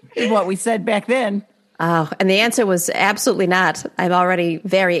coffee? Is what we said back then. Oh, and the answer was absolutely not. I'm already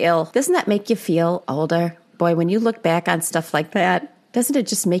very ill. Doesn't that make you feel older? Boy, when you look back on stuff like that, doesn't it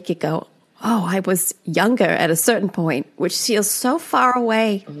just make you go, oh, I was younger at a certain point, which feels so far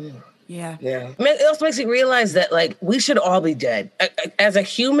away. Yeah. I mean, it also makes you realize that, like, we should all be dead. As a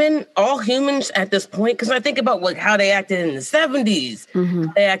human, all humans at this point, because I think about like how they acted in the 70s,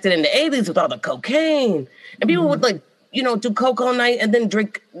 they acted in the 80s with all the cocaine, and people would like, you know, do coke all night and then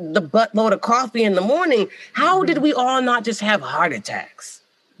drink the buttload of coffee in the morning. How did we all not just have heart attacks?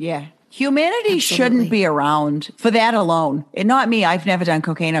 Yeah. Humanity shouldn't be around for that alone. And not me. I've never done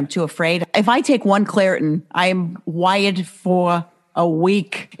cocaine. I'm too afraid. If I take one Claritin, I'm wired for a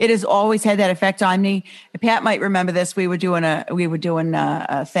week. It has always had that effect on me. Pat might remember this. We were doing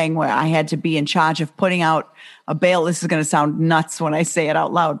a thing where I had to be in charge of putting out a bale. This is going to sound nuts when I say it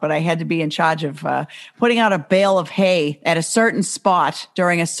out loud, but I had to be in charge of putting out a bale of hay at a certain spot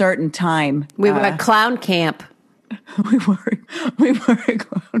during a certain time. We were at clown camp. We were at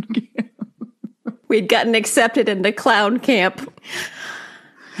clown camp. We'd gotten accepted into clown camp.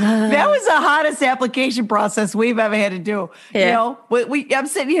 That was the hottest application process we've ever had to do. Yeah. You know, I'm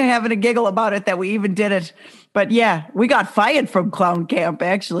sitting here having a giggle about it that we even did it. But yeah, we got fired from clown camp,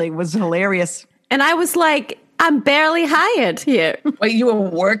 actually. It was hilarious. And I was like, I'm barely hired here. Wait, you were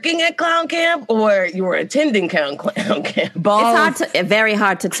working at clown camp or you were attending clown camp? Both. It's very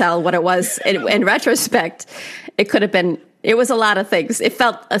hard to tell what it was. In retrospect, it could have been, it was a lot of things. It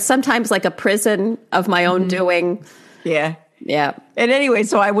felt sometimes like a prison of my own doing. Yeah. Yeah. And anyway,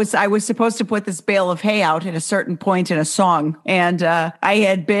 so I was supposed to put this bale of hay out at a certain point in a song. And I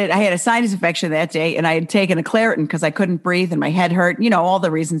had a sinus infection that day and I had taken a Claritin because I couldn't breathe and my head hurt, you know, all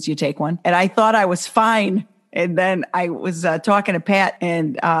the reasons you take one. And I thought I was fine. And then I was talking to Pat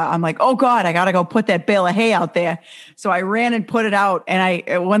and I'm like, oh God, I got to go put that bale of hay out there. So I ran and put it out.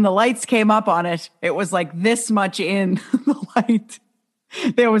 And when the lights came up on it, it was like this much in the light.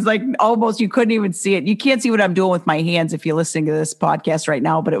 There was like almost, you couldn't even see it. You can't see what I'm doing with my hands if you're listening to this podcast right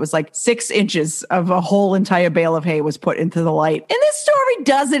now, but it was like 6 inches of a whole entire bale of hay was put into the light. And this story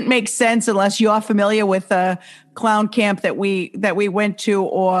doesn't make sense unless you're familiar with clown camp that we went to,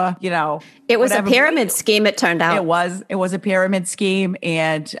 or It was whatever. a pyramid scheme, it turned out. It was a pyramid scheme,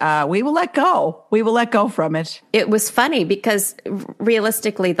 and we will let go. We will let go from it. It was funny because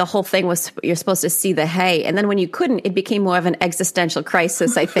realistically, the whole thing was you're supposed to see the hay. And then when you couldn't, it became more of an existential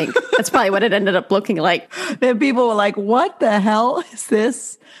crisis, I think. That's probably what it ended up looking like. Then people were like, what the hell is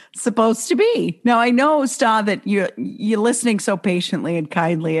this supposed to be? Now, I know, Star, that you're listening so patiently and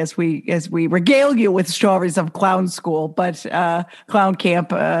kindly as we regale you with stories of clown school, but clown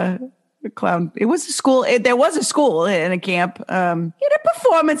camp, it was a school. There was a school and a camp, a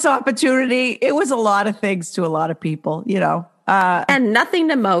performance opportunity. It was a lot of things to a lot of people, And nothing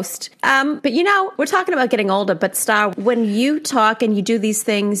to most. But we're talking about getting older, but Star, when you talk and you do these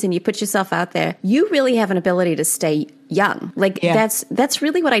things and you put yourself out there, you really have an ability to stay young. That's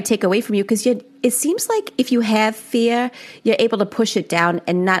really what I take away from you, because it seems like if you have fear, you're able to push it down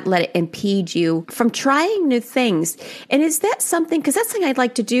and not let it impede you from trying new things. And is that something, because that's something I'd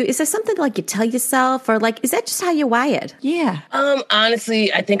like to do, is there something like you tell yourself, or like, is that just how you're wired? Yeah.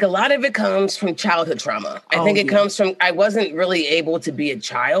 Honestly, I think a lot of it comes from childhood trauma. I think it comes from, I wasn't really able to be a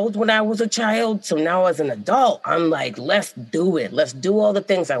child when I was a child. So now as an adult, I'm like, let's do it. Let's do all the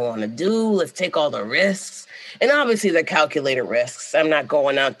things I want to do. Let's take all the risks. And obviously the calculated risks. I'm not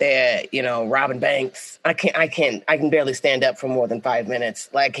going out there, robbing banks. I can barely stand up for more than 5 minutes.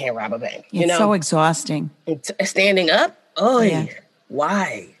 Like, I can't rob a bank. It's so exhausting. Standing up? Oh, yeah.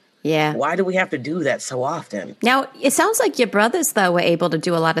 Why? Yeah. Why do we have to do that so often? Now, it sounds like your brothers, though, were able to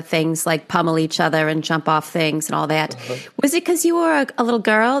do a lot of things like pummel each other and jump off things and all that. Mm-hmm. Was it because you were a little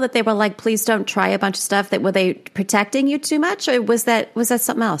girl that they were like, please don't try a bunch of stuff? That were they protecting you too much? Or was that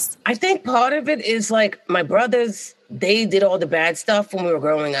something else? I think part of it is like my brothers, they did all the bad stuff when we were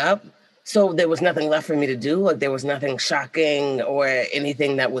growing up. So there was nothing left for me to do. Like, there was nothing shocking or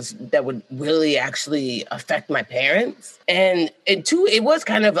anything that would really actually affect my parents. And it was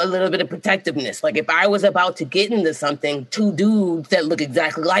kind of a little bit of protectiveness. Like, if I was about to get into something, two dudes that look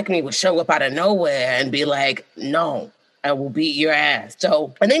exactly like me would show up out of nowhere and be like, no, I will beat your ass.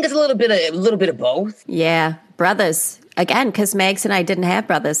 So I think it's a little bit of both. Yeah, brothers. Again, because Megs and I didn't have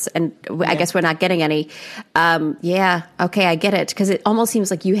brothers, and I guess we're not getting any. Yeah, okay, I get it. Because it almost seems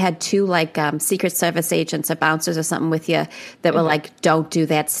like you had two Secret Service agents or bouncers or something with you that were like, don't do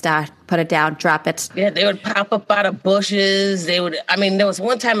that, Star. Put it down, drop it. Yeah, they would pop up out of bushes. There was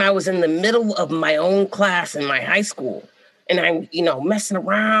one time I was in the middle of my own class in my high school. And I'm, messing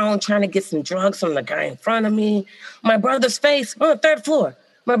around, trying to get some drugs from the guy in front of me. My brother's face, on the third floor,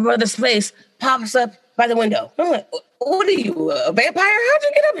 my brother's face pops up by the window. I'm like, what are you, a vampire? How'd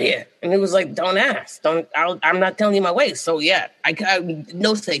you get up here? And it was like, don't ask. I'm not telling you my way. So yeah, I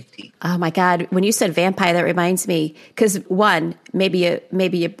no safety. Oh my God. When you said vampire, that reminds me, because one, maybe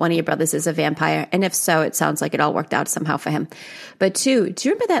one of your brothers is a vampire. And if so, it sounds like it all worked out somehow for him. But two, do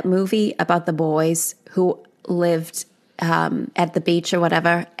you remember that movie about the boys who lived at the beach or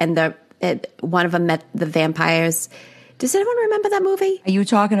whatever, and one of them met the vampires? Does anyone remember that movie? Are you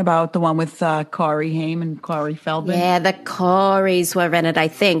talking about the one with Corey Haim and Corey Feldman? Yeah, the Coreys were in it, I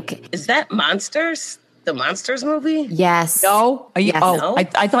think. Is that Monsters? The Monsters movie? Yes. No? Yes. No?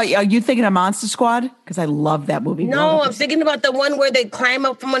 I thought, are you thinking of Monster Squad? Because I love that movie. No, I'm thinking about the one where they climb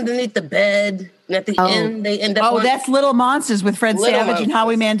up from underneath the bed, and at the end, they end up that's Little Monsters with Fred Savage and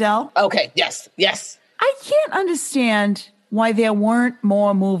Howie Mandel? Okay, yes. I can't understand why there weren't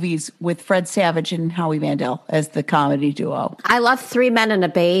more movies with Fred Savage and Howie Mandel as the comedy duo. I love Three Men and a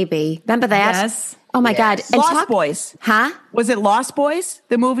Baby. Remember that? Yes. Oh my God. And Lost Boys. Huh? Was it Lost Boys,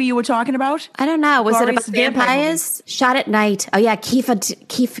 the movie you were talking about? I don't know. Was Corey's it about vampires? Shot at Night. Oh yeah, Kiefer.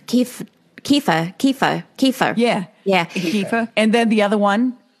 Yeah. Yeah. Kiefer. And then the other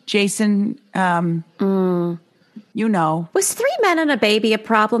one, Jason, Was Three Men and a Baby a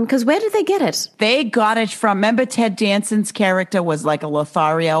problem? Because where did they get it? They got it from, remember Ted Danson's character was like a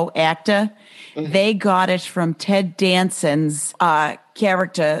Lothario actor? Mm-hmm. They got it from Ted Danson's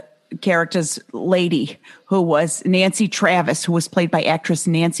character's lady, who was Nancy Travis, who was played by actress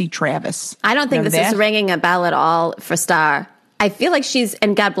Nancy Travis. I don't think this is ringing a bell at all for Star. I feel like she's,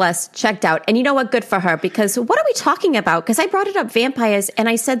 and God bless, checked out. And you know what? Good for her, because what are we talking about? Because I brought it up vampires, and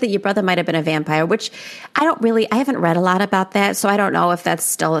I said that your brother might have been a vampire, which I haven't read a lot about that, so I don't know if that's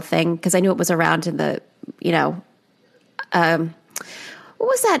still a thing, because I knew it was around in the, What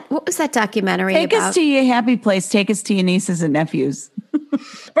was that? What was that documentary Take about? us to your happy place. Take us to your nieces and nephews.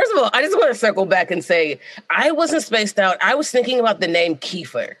 First of all, I just want to circle back and say I wasn't spaced out. I was thinking about the name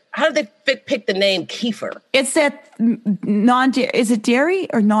Kiefer. How did they pick the name Kiefer? It's that is it dairy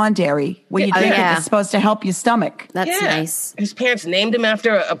or non-dairy? Where you drink it, it's supposed to help your stomach. That's nice. His parents named him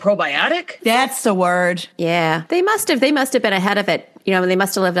after a probiotic? That's the word. Yeah. They must have been ahead of it. You know, they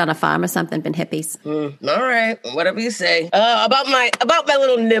must have lived on a farm or something, been hippies. All right, whatever you say. About my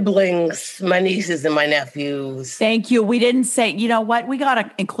little nibblings, my nieces and my nephews. Thank you. We didn't say, you know what? We got to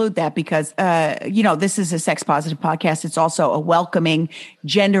include that because, this is a sex positive podcast. It's also a welcoming,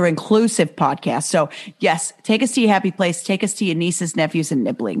 gender inclusive podcast. So yes, take us to your happy place. Take us to your nieces, nephews, and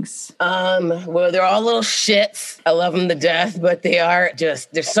nibblings. Well, they're all little shits. I love them to death, but they are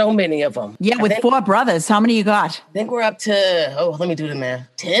just, there's so many of them. Yeah, with 4 brothers. How many you got? I think we're up to, let me do the math.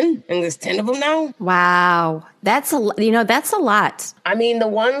 10? And there's 10 of them now? Wow. That's a lot. I mean, the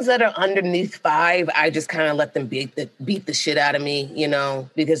ones that are underneath 5, I just kind of let them beat the shit out of me,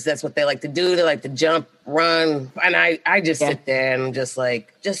 because that's what they like to do. They like to jump, run. And I just sit there and just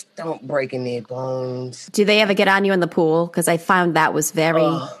just don't break any bones. Do they ever get on you in the pool? Because I found that was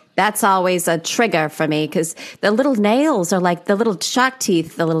that's always a trigger for me because the little nails are like the little shark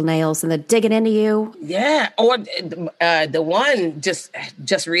teeth, the little nails, and they're digging into you. Yeah. Or the one just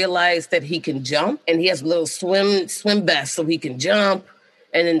realized that he can jump and he has a little swim vest so he can jump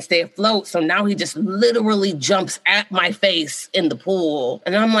and then stay afloat. So now he just literally jumps at my face in the pool.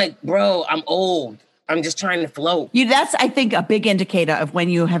 And I'm like, bro, I'm old. I'm just trying to float. That's, I think, a big indicator of when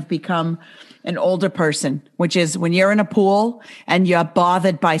you have become an older person, which is when you're in a pool and you're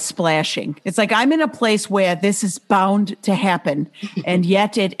bothered by splashing. It's like, I'm in a place where this is bound to happen, and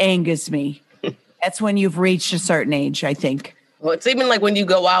yet it angers me. That's when you've reached a certain age, I think. Well, it's even like when you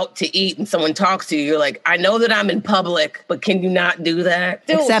go out to eat and someone talks to you, you're like, I know that I'm in public, but can you not do that?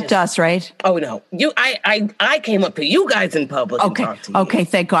 Except us, right? Oh, no. I came up to you guys in public and talked to you. Okay,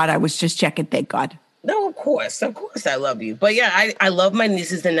 thank God. I was just checking, thank God. No, of course I love you. But yeah, I love my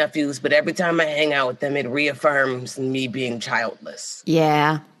nieces and nephews, but every time I hang out with them, it reaffirms me being childless.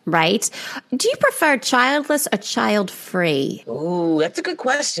 Yeah, right. Do you prefer childless or child-free? Ooh, that's a good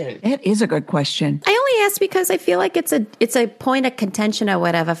question. It is a good question. I only ask because I feel like it's a point of contention or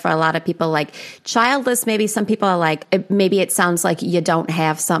whatever for a lot of people. Like childless, maybe some people are like, maybe it sounds like you don't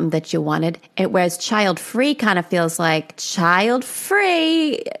have something that you wanted. Whereas child-free kind of feels like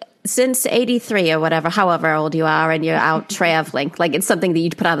child-free since 83 or whatever, however old you are, and you're out traveling. Like it's something that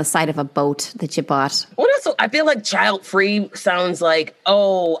you'd put on the side of a boat that you bought. Well, I feel like child-free sounds like,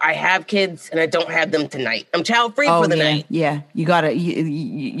 oh, I have kids and I don't have them tonight. I'm child-free for the night. Yeah, you got to,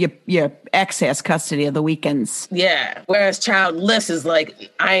 your ex has custody of the weekends. Yeah, whereas childless is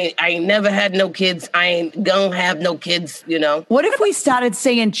like, I ain't never had no kids. I ain't gonna have no kids, What if we started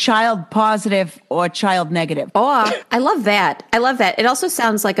saying child positive or child negative? Or, I love that. It also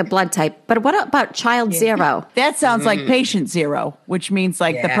sounds like a blood type. But what about child zero? That sounds like patient zero, which means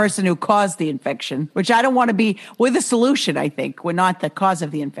like the person who caused the infection, which I don't want to be. We're the solution, I think. We're not the cause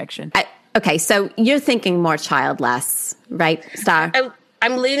of the infection. Okay, so you're thinking more childless, right, Star?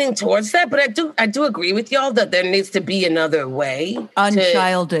 I'm leaning towards that, but I do agree with y'all that there needs to be another way.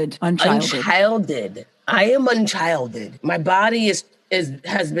 Unchilded. Unchilded. I am unchilded. My body is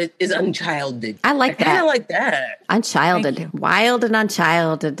unchilded. I like that. I kind of like that. Unchilded. Wild and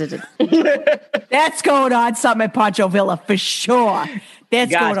unchilded. That's going on something at Pancho Villa for sure.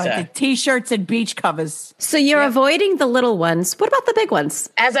 That's going on. The T-shirts and beach covers. So you're avoiding the little ones. What about the big ones?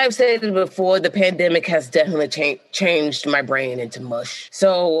 As I've said before, the pandemic has definitely changed my brain into mush.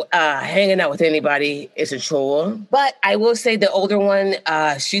 So hanging out with anybody is a chore. But I will say the older one,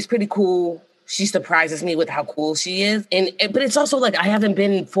 she's pretty cool. She surprises me with how cool she is. But it's also like I haven't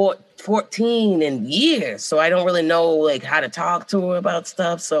been 14 in years, so I don't really know like how to talk to her about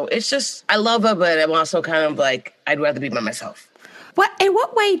stuff. So it's just, I love her, but I'm also kind of like, I'd rather be by myself. In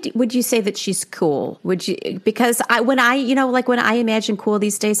what way would you say that she's cool? Because when I imagine cool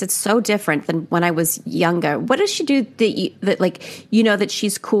these days, it's so different than when I was younger. What does she do that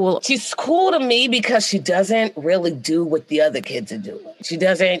she's cool? She's cool to me because she doesn't really do what the other kids are doing. She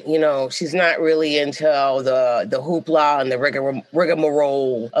doesn't, she's not really into all the hoopla and the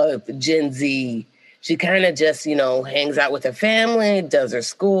rigmarole of Gen Z. She kind of just, hangs out with her family, does her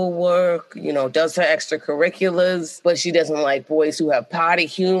schoolwork, does her extracurriculars, but she doesn't like boys who have potty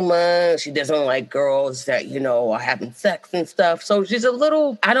humor. She doesn't like girls that, are having sex and stuff. So she's a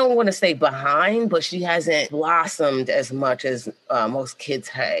little, I don't want to say behind, but she hasn't blossomed as much as most kids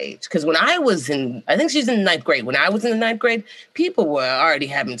her age. Because when I think she's in the 9th grade. When I was in the 9th grade, people were already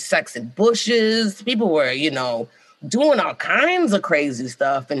having sex in bushes. People were, doing all kinds of crazy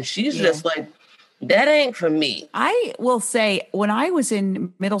stuff. And she's just like, that ain't for me. I will say, when I was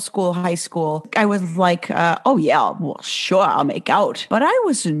in middle school, high school, I was like, oh, yeah, well, sure, I'll make out. But I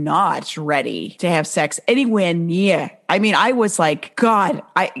was not ready to have sex anywhere near. I mean, I was like, God,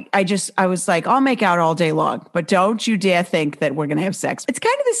 I was like, I'll make out all day long, but don't you dare think that we're going to have sex. It's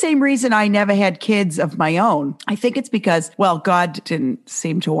kind of the same reason I never had kids of my own. I think it's because, well, God didn't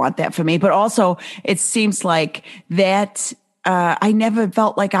seem to want that for me, but also it seems like that I never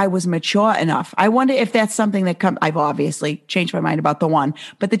felt like I was mature enough. I wonder if that's something that I've obviously changed my mind about the one,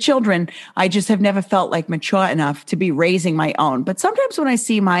 but the children, I just have never felt like mature enough to be raising my own. But sometimes when I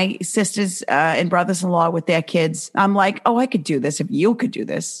see my sisters and brothers-in-law with their kids, I'm like, oh, I could do this if you could do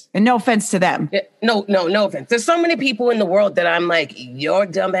this. And no offense to them. Yeah, no offense. There's so many people in the world that I'm like, your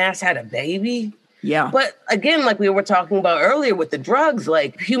dumb ass had a baby. Yeah. But again, like we were talking about earlier with the drugs,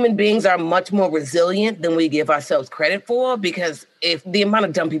 like human beings are much more resilient than we give ourselves credit for, because if the amount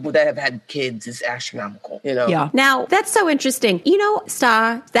of dumb people that have had kids is astronomical, you know? Yeah. Now, that's so interesting. You know,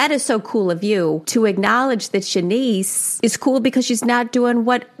 Star, that is so cool of you to acknowledge that Shanice is cool because she's not doing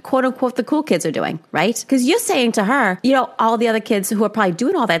what, quote unquote, the cool kids are doing, right? Because you're saying to her, you know, all the other kids who are probably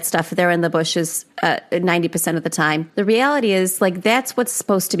doing all that stuff, they're in the bushes 90% of the time. The reality is, like, that's what's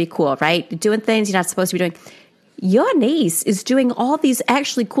supposed to be cool, right? Doing things you're not supposed to be doing. Your niece is doing all these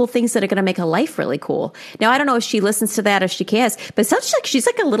actually cool things that are going to make her life really cool. Now, I don't know if she listens to that, if she cares, but it sounds like she's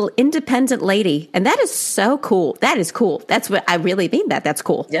like a little independent lady. And that is so cool. That is cool. That's what I really mean that. That's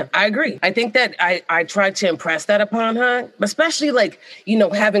cool. Yeah, I agree. I think that I tried to impress that upon her, especially like, you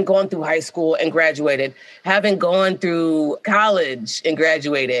know, having gone through high school and graduated, having gone through college and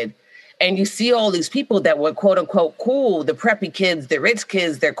graduated. And you see all these people that were quote unquote cool, the preppy kids, the rich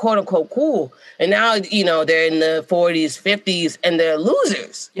kids, they're quote unquote cool. And now, you know, they're in the 40s, 50s, and they're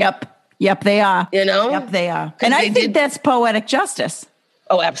losers. Yep, they are. You know? Yep, they are. And I think that's poetic justice.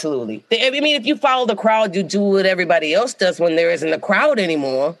 Oh, absolutely. I mean, if you follow the crowd, you do what everybody else does. When there isn't a crowd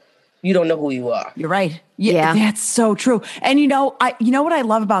anymore, you don't know who you are. You're right. Yeah, that's so true. And you know what I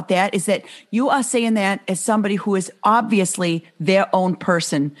love about that is that you are saying that as somebody who is obviously their own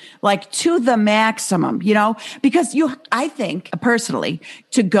person, like to the maximum, you know, because I think personally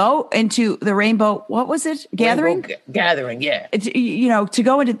to go into the Rainbow, what was it? Gathering? Gathering, yeah. You know,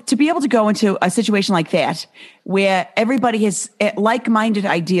 to be able to go into a situation like that where everybody has like-minded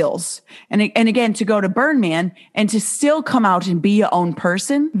ideals, and again, to go to Burn Man and to still come out and be your own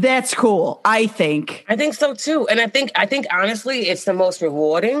person, that's cool, I think. I think so too. And I think honestly, it's the most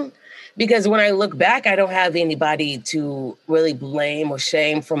rewarding, because when I look back, I don't have anybody to really blame or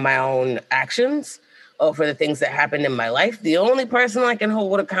shame for my own actions or for the things that happened in my life. The only person I can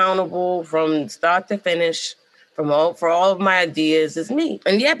hold accountable from start to finish for all of my ideas is me.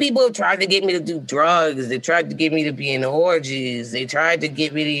 And yeah, people have tried to get me to do drugs. They tried to get me to be in orgies. They tried to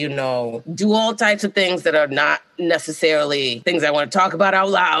get me to, you know, do all types of things that are not necessarily things I want to talk about out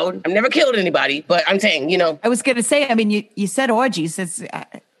loud. I've never killed anybody, but I'm saying, you know. I was going to say, I mean, you said orgies. It's,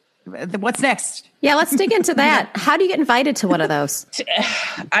 what's next? Yeah, let's dig into that. How do you get invited to one of those?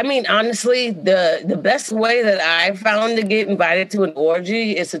 I mean, honestly, the best way that I found to get invited to an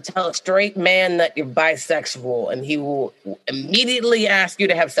orgy is to tell a straight man that you're bisexual, and he will immediately ask you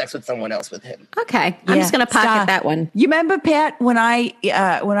to have sex with someone else with him. Okay, I'm just going to pocket that one. You remember, Pat, when I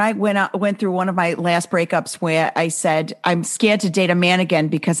went through one of my last breakups where I said I'm scared to date a man again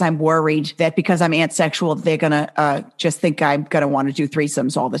because I'm worried that because I'm asexual, they're going to just think I'm going to want to do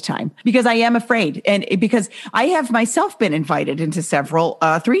threesomes all the time, because I am afraid. And because I have myself been invited into several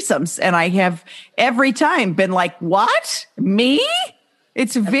threesomes, and I have every time been like, what? Me?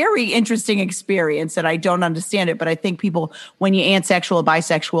 It's a very interesting experience, and I don't understand it. But I think people, when you're asexual,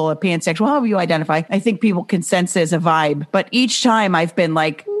 bisexual, or pansexual, however you identify, I think people can sense there's a vibe. But each time I've been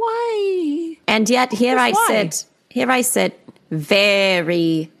like, why? And yet here I sit,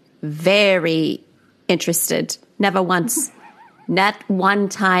 very, very interested. Never once. Not one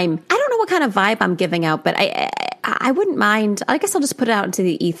time. I don't know what kind of vibe I'm giving out, but I wouldn't mind. I guess I'll just put it out into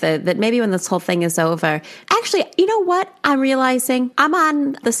the ether that maybe when this whole thing is over. Actually, you know what? I'm realizing I'm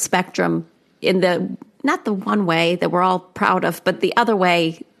on the spectrum in not the one way that we're all proud of, but the other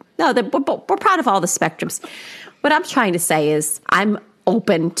way. No, we're proud of all the spectrums. What I'm trying to say is I'm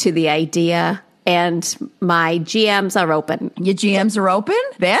open to the idea, and my GMs are open. Your GMs are open?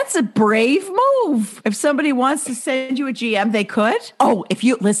 That's a brave move. If somebody wants to send you a GM, they could. Oh, if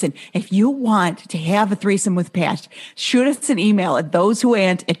you want to have a threesome with Pat, shoot us an email at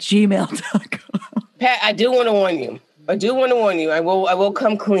thosewhoant@gmail.com. Pat, I do want to warn you. I will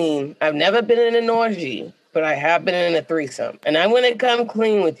come clean. I've never been in an orgy, but I have been in a threesome. And I'm going to come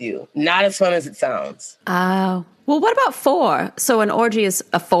clean with you. Not as fun as it sounds. Oh. Well, what about 4? So an orgy is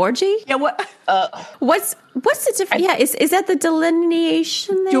a 4G? Yeah, what? What's the difference? Yeah, is that the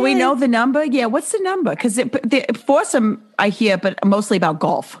delineation there? Do we know the number? Yeah, what's the number? Because the foursome I hear, but mostly about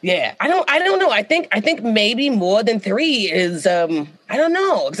golf. Yeah, I don't know. I think maybe more than 3 is I don't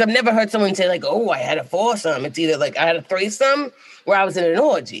know, because I've never heard someone say like, "Oh, I had a foursome." It's either like I had a threesome where I was in an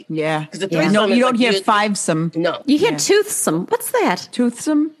orgy. Yeah, because the Yeah. threesome No, you is don't like hear fivesome. No, You hear toothsome. What's that?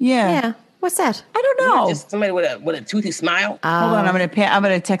 Toothsome. Yeah. What's that? I don't know. just somebody with a toothy smile. Hold on, I'm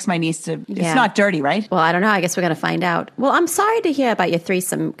gonna text my niece to. Yeah. It's not dirty, right? Well, I don't know. I guess we're going to find out. Well, I'm sorry to hear about your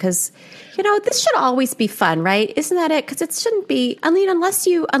threesome because, this should always be fun, right? Isn't that it? Because it shouldn't be. I mean, unless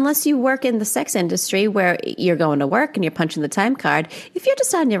you work in the sex industry where you're going to work and you're punching the time card. If you're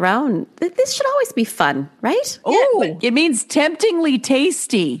just on your own, this should always be fun, right? Oh, it means temptingly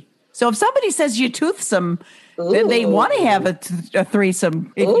tasty. So if somebody says you're toothsome, then they want to have a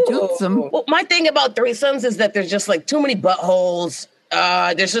threesome. If you toothsome. Well, my thing about threesomes is that there's just like too many buttholes.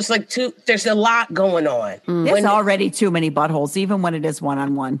 There's just like there's a lot going on. There's already too many buttholes, even when it is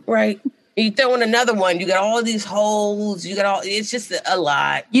one-on-one. Right. You throw in another one, you got all these holes, it's just a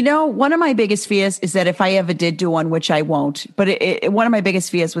lot. One of my biggest fears is that if I ever did do one, which I won't, but one of my biggest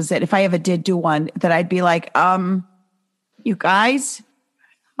fears was that if I ever did do one, that I'd be like, you guys,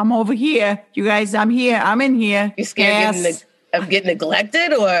 I'm over here. You guys, I'm here. I'm in here. You scared of getting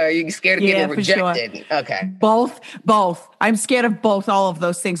neglected, or are you scared of getting rejected? Sure. Okay. Both. I'm scared of both, all of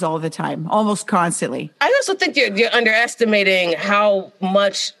those things all the time, almost constantly. I also think you're underestimating how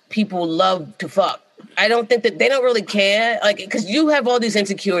much people love to fuck. I don't think that they don't really care, like, because you have all these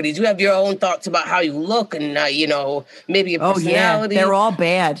insecurities. You have your own thoughts about how you look and, maybe your personality. They're all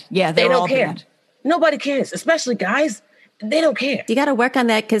bad. Yeah, they don't all care. bad. Nobody cares, especially guys. They don't care. You got to work on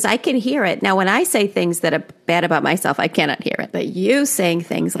that because I can hear it. Now, when I say things that are bad about myself, I cannot hear it. But you saying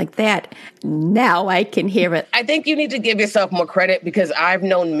things like that, now I can hear it. I think you need to give yourself more credit because I've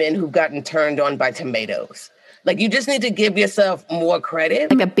known men who've gotten turned on by tomatoes. Like, you just need to give yourself more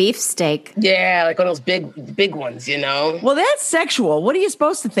credit. Like a beefsteak. Yeah, like one of those big ones, Well, that's sexual. What are you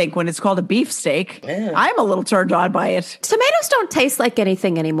supposed to think when it's called a beefsteak? Yeah. I'm a little turned on by it. Tomatoes don't taste like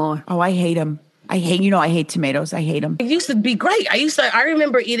anything anymore. Oh, I hate them. I hate tomatoes. I hate them. It used to be great. I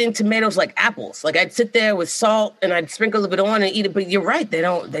remember eating tomatoes like apples. Like, I'd sit there with salt and I'd sprinkle a bit on and eat it. But you're right. They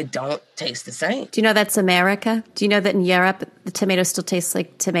don't taste the same. Do you know that's America? Do you know that in Europe, the tomatoes still taste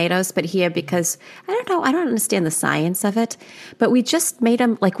like tomatoes? But here, because, I don't know, I don't understand the science of it. But we just made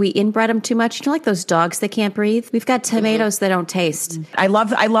them, like we inbred them too much. Like those dogs that can't breathe? We've got tomatoes that don't taste. I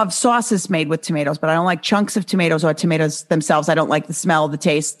love sauces made with tomatoes, but I don't like chunks of tomatoes or tomatoes themselves. I don't like the smell, the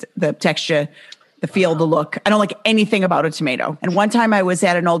taste, the texture, the feel, the look. I don't like anything about a tomato. And one time I was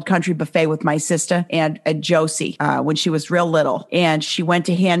at an old country buffet with my sister and Josie when she was real little. And she went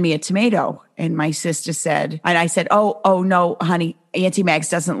to hand me a tomato. And my sister said, and I said, oh no, honey, Auntie Mags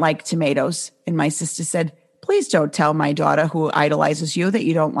doesn't like tomatoes. And my sister said, please don't tell my daughter who idolizes you that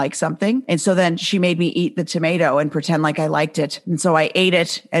you don't like something. And so then she made me eat the tomato and pretend like I liked it. And so I ate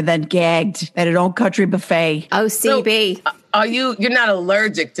it and then gagged at an old country buffet. OCB. So, you're not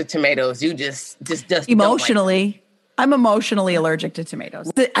allergic to tomatoes. You just Emotionally. Don't like I'm emotionally allergic to tomatoes.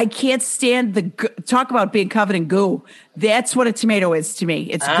 I can't stand talk about being covered in goo. That's what a tomato is to me.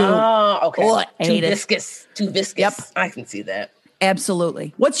 It's goo. Oh, okay. Oh, I hate it. Too viscous. Yep. I can see that.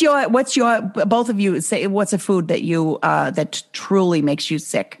 Absolutely. What's your both of you say, what's a food that you that truly makes you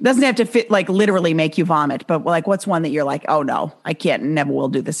sick? Doesn't have to fit like literally make you vomit, but like what's one that you're like, oh no, I can't, never will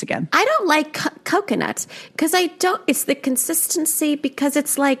do this again. I don't like coconut because it's the consistency because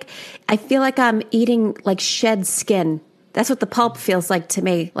it's like, I feel like I'm eating like shed skin. That's what the pulp feels like to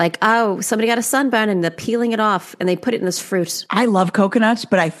me. Like, oh, somebody got a sunburn and they're peeling it off and they put it in this fruit. I love coconut,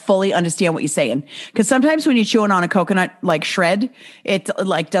 but I fully understand what you're saying. Because sometimes when you're chewing on a coconut like shred, it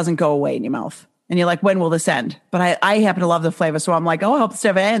like doesn't go away in your mouth. And you're like, when will this end? But I happen to love the flavor. So I'm like, oh, I hope this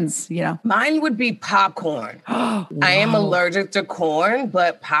ever ends, Mine would be popcorn. Wow. I am allergic to corn,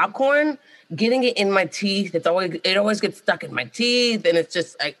 but popcorn, getting it in my teeth, it always gets stuck in my teeth, and it's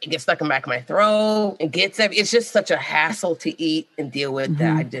just it gets stuck in the back of my throat. It's just such a hassle to eat and deal with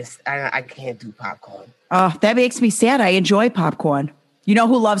that I can't do popcorn. Oh, that makes me sad. I enjoy popcorn. You know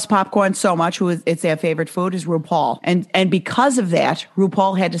who loves popcorn so much, it's their favorite food, is RuPaul. And because of that,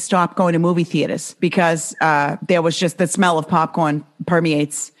 RuPaul had to stop going to movie theaters because there was just the smell of popcorn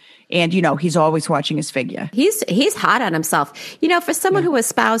permeates And, he's always watching his figure. He's hard on himself. For someone who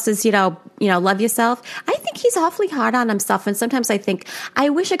espouses, love yourself, I think he's awfully hard on himself. And sometimes I think, I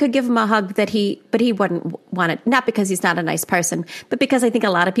wish I could give him a hug but he wouldn't want it. Not because he's not a nice person, but because I think a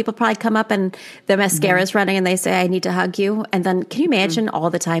lot of people probably come up and their mascara is running and they say, I need to hug you. And then can you imagine all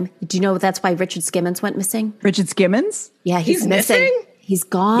the time? Do you know that's why Richard Skimmons went missing? Richard Skimmons? Yeah, he's missing. He's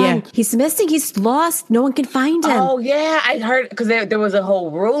gone. Yeah. He's missing. He's lost. No one can find him. Oh yeah, I heard because there was a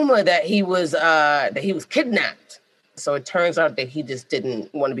whole rumor that he was kidnapped. So it turns out that he just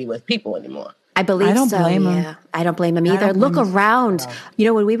didn't want to be with people anymore. I believe so. I don't blame him. Yeah, I don't blame him either. Look around.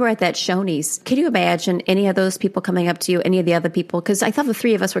 When we were at that Shoney's, can you imagine any of those people coming up to you, any of the other people? Because I thought the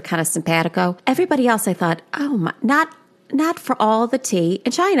three of us were kind of simpatico. Everybody else, I thought, oh my, not for all the tea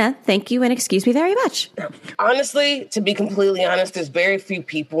in China. Thank you and excuse me very much. Honestly, to be completely honest, there's very few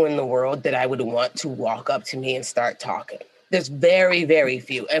people in the world that I would want to walk up to me and start talking. There's very, very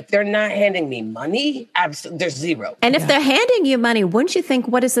few. If they're not handing me money, there's zero. And if they're handing you money, wouldn't you think,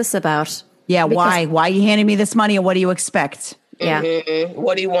 what is this about? Yeah, why? Why are you handing me this money, or what do you expect? Yeah.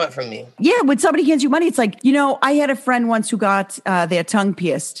 What do you want from me? Yeah, when somebody hands you money, it's like, I had a friend once who got their tongue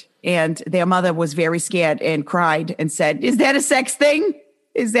pierced, and their mother was very scared and cried and said, is that a sex thing?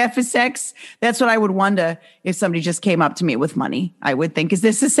 Is that for sex? That's what I would wonder if somebody just came up to me with money. I would think, is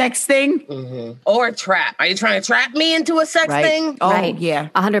this a sex thing? Mm-hmm. Or a trap. Are you trying to trap me into a sex thing? Oh, right. Yeah.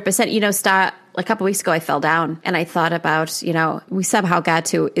 100%. Star, a couple weeks ago, I fell down and I thought about, we somehow got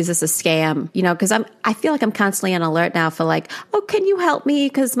to, is this a scam? Because I feel like I'm constantly on alert now for like, oh, can you help me?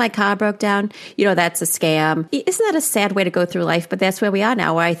 Because my car broke down. That's a scam. Isn't that a sad way to go through life? But that's where we are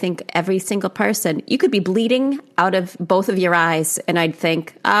now, where I think every single person, you could be bleeding out of both of your eyes. And I'd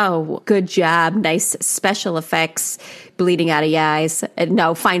think, oh, good job. Nice special effects, bleeding out of your eyes. And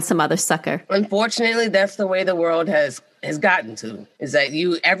no, find some other sucker. Unfortunately, that's the way the world has gotten to, is that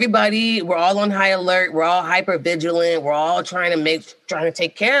everybody, we're all on high alert. We're all hyper vigilant. We're all trying to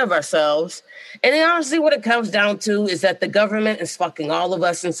take care of ourselves. And then honestly, what it comes down to is that the government is fucking all of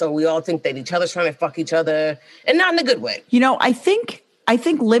us. And so we all think that each other's trying to fuck each other, and not in a good way. I think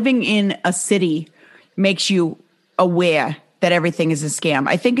living in a city makes you aware that everything is a scam.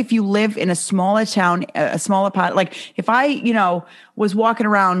 I think if you live in a smaller town, a smaller part, like if I, was walking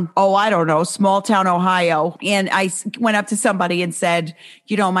around, small town Ohio, and I went up to somebody and said,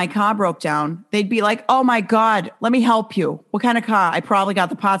 my car broke down, they'd be like, oh my God, let me help you. What kind of car? I probably got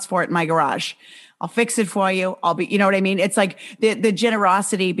the parts for it in my garage. I'll fix it for you. I'll be, what I mean? It's like the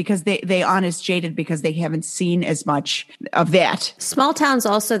generosity, because they aren't as jaded because they haven't seen as much of that. Small towns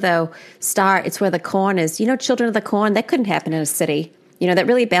also, though, Star, it's where the corn is. Children of the corn, that couldn't happen in a city. That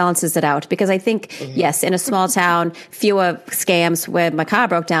really balances it out, because I think, yes, in a small town, fewer scams where my car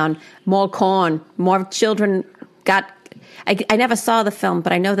broke down, more corn, more children got. I never saw the film,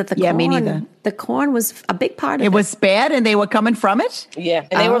 but I know that me neither. The corn was a big part of it. It was bad, and they were coming from it? Yeah,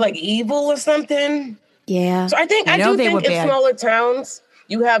 and they were like evil or something. Yeah. So I do think in smaller towns,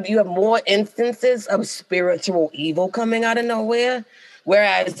 you have more instances of spiritual evil coming out of nowhere,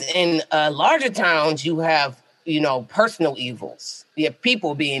 whereas in larger towns, you have, personal evils. You have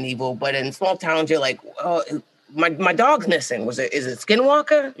people being evil, but in small towns, you're like, oh, my dog's missing. Is it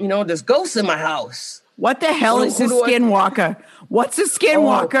Skinwalker? There's ghosts in my house. What the hell is a skinwalker? What's a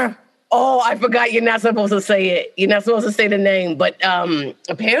skinwalker? Oh, I forgot. You're not supposed to say it. You're not supposed to say the name. But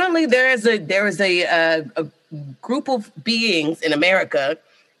apparently there is a group of beings in America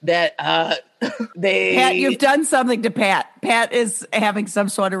that Pat, you've done something to Pat. Pat is having some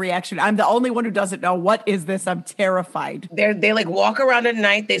sort of reaction. I'm the only one who doesn't know. What is this? I'm terrified. They like walk around at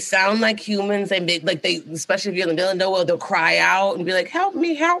night. They sound like humans. They especially if you're in the middle of nowhere, they'll cry out and be like, "Help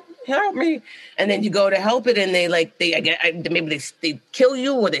me, help me!" And then you go to help it, and maybe they kill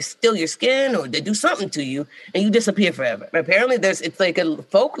you, or they steal your skin, or they do something to you, and you disappear forever. Apparently, it's like a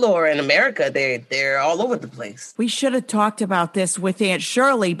folklore in America. They're all over the place. We should have talked about this with Aunt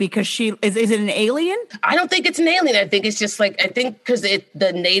Shirley, because she is it an alien? I don't think it's an alien. I think it's just because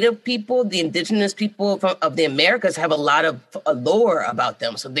the native people, the indigenous people of the Americas have a lot of lore about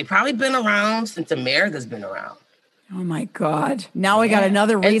them. So they've probably been around since America's been around. Oh my God. Now I got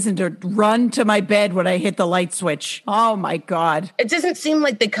another reason to run to my bed when I hit the light switch. Oh my God. It doesn't seem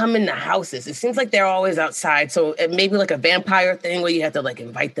like they come into houses. It seems like they're always outside. So it may be like a vampire thing where you have to like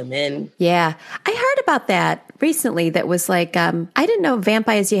invite them in. Yeah. I heard about that recently. That was like, I didn't know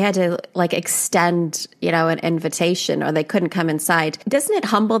vampires, you had to like extend, an invitation, or they couldn't come inside. Doesn't it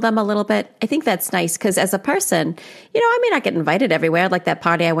humble them a little bit? I think that's nice, because as a person, I may not get invited everywhere, like that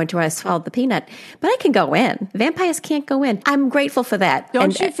party I went to where I swallowed the peanut, but I can go in. Vampires just can't go in. I'm grateful for that.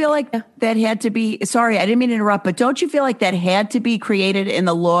 Don't you feel like that had to be, sorry, I didn't mean to interrupt, but don't you feel like that had to be created in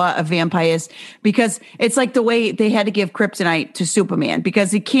the law of vampires? Because it's like the way they had to give kryptonite to Superman,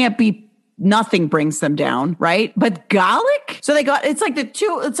 because it can't be, nothing brings them down, right? But garlic? So they got, it's like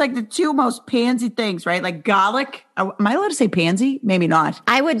the two most pansy things, right? Like garlic. Am I allowed to say pansy? Maybe not.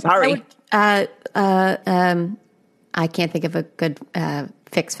 Sorry. I can't think of a good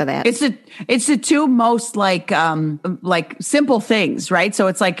fix for that. It's the two most like simple things, right? So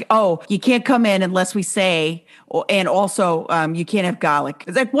it's like, oh, you can't come in unless we say, and also you can't have garlic.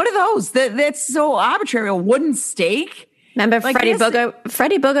 It's like, what are those? That's so arbitrary. A wooden stake? Remember like Freddie Booger?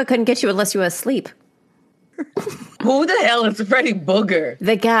 Freddie Booger couldn't get you unless you were asleep. Who the hell is Freddie Booger?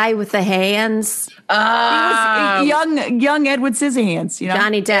 The guy with the hands. He was young Edward Scissorhands, you know?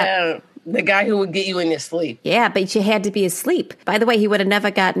 Johnny Depp. Yeah, the guy who would get you in your sleep. Yeah, but you had to be asleep. By the way, he would have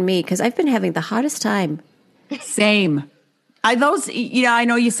never gotten me because I've been having the hardest time. Same. I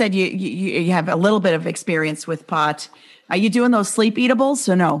know you said you have a little bit of experience with pot. Are you doing those sleep eatables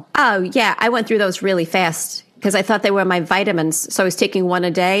or no? Oh, yeah. I went through those really fast because I thought they were my vitamins. So I was taking one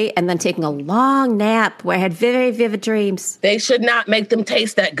a day and then taking a long nap where I had very vivid dreams. They should not make them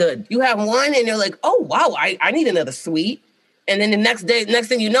taste that good. You have one and you're like, oh, wow, I need another sweet. And then the next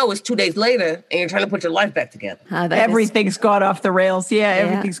thing you know is 2 days later and you're trying to put your life back together. Everything's gone off the rails. Yeah,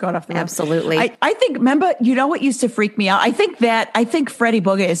 everything's gone off the rails. Absolutely. I think, remember, you know what used to freak me out? I think Freddie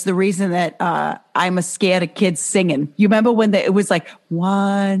Booger is the reason that I'm scared of kids singing. You remember when it was like,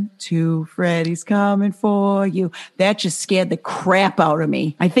 1, 2, Freddie's coming for you. That just scared the crap out of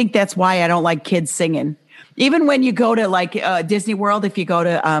me. I think that's why I don't like kids singing. Even when you go to like Disney World, if you go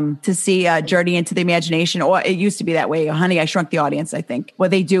to see Journey into the Imagination, or it used to be that way, Honey, I Shrunk the Audience, I think, where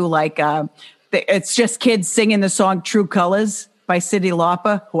they do like, it's just kids singing the song True Colors by Cyndi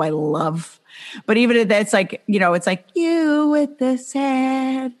Lauper, who I love. But even if that's like, it's like, you with the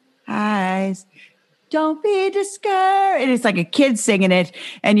sad eyes, don't be discouraged. And it's like a kid singing it.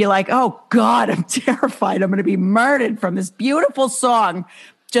 And you're like, oh God, I'm terrified. I'm going to be murdered from this beautiful song.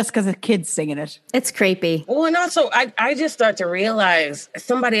 Just because a kid's singing it. It's creepy. Well, and also, I just start to realize,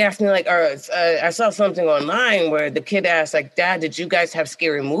 somebody asked me, like, I saw something online where the kid asked, like, Dad, did you guys have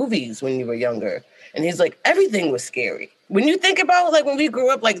scary movies when you were younger? And he's like, everything was scary. When you think about, like, when we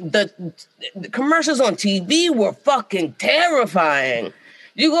grew up, like, the commercials on TV were fucking terrifying.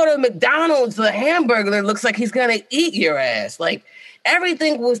 You go to McDonald's, the hamburger looks like he's going to eat your ass. Like,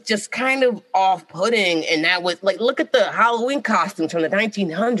 everything was just kind of off-putting, and that was like, look at the Halloween costumes from the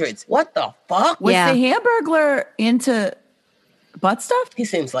 1900s. What the fuck? Was the Hamburglar into butt stuff? He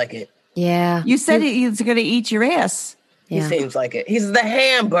seems like it. Yeah. You said he's going to eat your ass. Yeah. He seems like it. He's the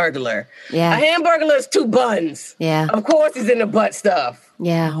Hamburglar. Yeah. A Hamburglar is 2 buns. Yeah. Of course he's into butt stuff.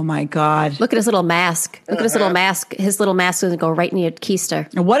 Yeah. Oh my God. Look at his little mask. Look at his little mask. His little mask is going to go right in your keister.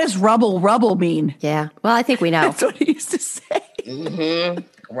 And what does rubble mean? Yeah. Well, I think we know. That's what he used to say.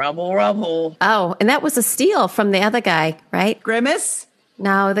 Mm-hmm. Rubble. Oh, and that was a steal from the other guy, right? Grimace?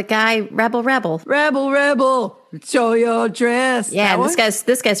 No, the guy, Rebel. Rebel. Show your dress. Yeah, and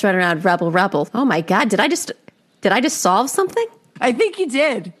this guy's running around Rebel. Oh my God, did I just solve something? I think you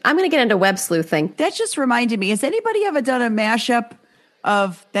did. I'm going to get into web sleuthing. That just reminded me. Has anybody ever done a mashup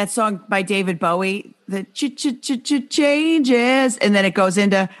of that song by David Bowie? The changes, and then it goes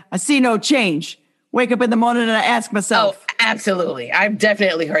into I see no change. Wake up in the morning and I ask myself. Oh, absolutely. I've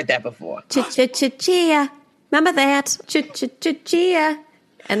definitely heard that before. Chia. Remember that? Chia.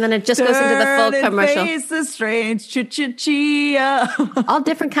 And then it just goes into the full commercial. Face the strange chia. All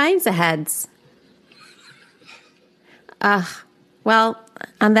different kinds of heads. Well,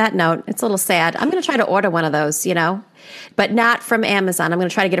 on that note, it's a little sad. I'm going to try to order one of those, but not from Amazon. I'm going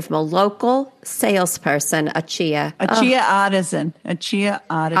to try to get it from a local salesperson, a chia. A chia artisan.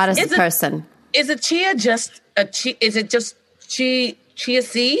 Artisan person. Is a chia just is it just chia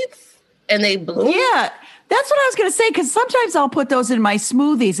seeds and they bloom? Yeah, that's what I was going to say, because sometimes I'll put those in my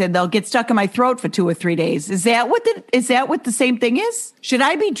smoothies and they'll get stuck in my throat for 2 or 3 days. Is that what the same thing is? Should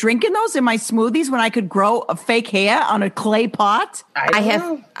I be drinking those in my smoothies when I could grow a fake hair on a clay pot? I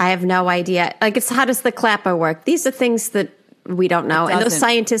have no idea. Like, how does the clapper work? These are things that we don't know, and those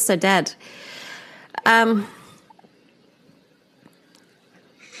scientists are dead.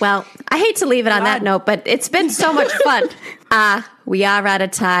 Well, I hate to leave it on that note, but it's been so much fun. We are out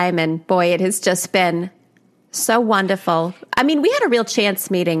of time, and boy, it has just been so wonderful. I mean, we had a real chance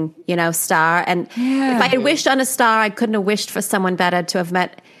meeting, Star, and if I had wished on a Star, I couldn't have wished for someone better to have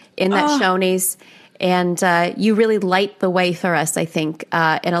met in that Shoney's. And you really light the way for us, I think,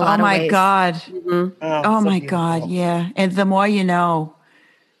 in a lot of ways. Oh, my God. Mm-hmm. Oh, my God, yeah. And the more you know,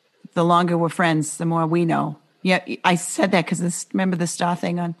 the longer we're friends, the more we know. Yeah, I said that because remember the star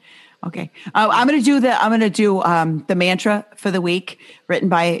thing on. Okay, I'm gonna do the mantra for the week, written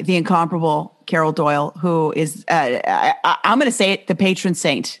by the incomparable Carol Doyle, who is I'm gonna say it, the patron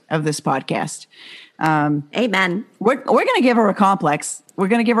saint of this podcast. Amen. We're gonna give her a complex. We're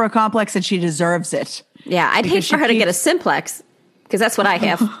gonna give her a complex, and she deserves it. Yeah, I'd hate for her to get a simplex, because that's what I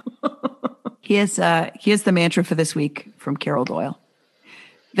have. Here's the mantra for this week from Carol Doyle.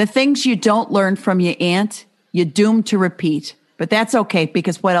 The things you don't learn from your aunt, you're doomed to repeat. But that's okay,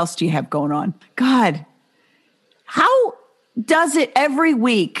 because what else do you have going on? God, how does it every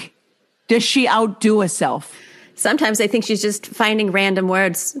week? Does she outdo herself? Sometimes I think she's just finding random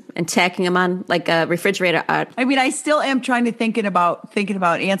words and tacking them on like a refrigerator art. I mean, I still am trying to thinking about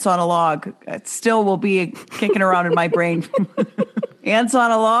ants on a log. It still will be kicking around in my brain. Ants on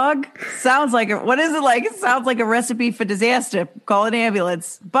a log? Sounds like what is it like? It sounds like a recipe for disaster. Call an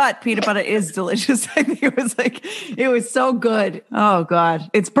ambulance. But peanut butter is delicious. I think it was so good. Oh God.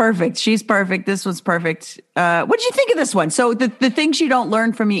 It's perfect. She's perfect. This was perfect. What did you think of this one? So the things you don't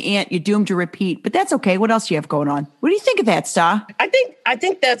learn from your aunt, you're doomed to repeat, but that's okay. What else do you have going on? What do you think of that, Star? I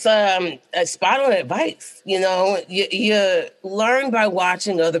think that's a spot on advice. You know, you learn by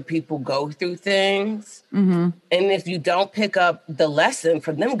watching other people go through things. Mm-hmm. And if you don't pick up the lesson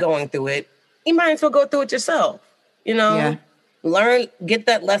from them going through it, you might as well go through it yourself. You know, get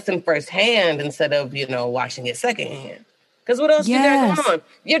that lesson firsthand instead of, watching it secondhand. Because what else you got going on?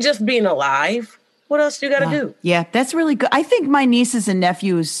 You're just being alive. What else do you got to do? Yeah, that's really good. I think my nieces and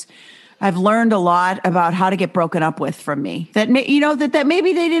nephews, I've learned a lot about how to get broken up with from me. That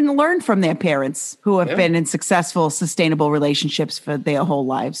maybe they didn't learn from their parents who have been in successful, sustainable relationships for their whole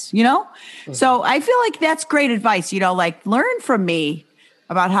lives, Mm-hmm. So I feel like that's great advice, like learn from me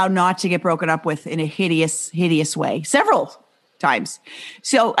about how not to get broken up with in a hideous way several times.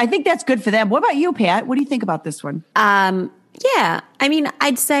 So I think that's good for them. What about you, Pat? What do you think about this one? Yeah. I mean,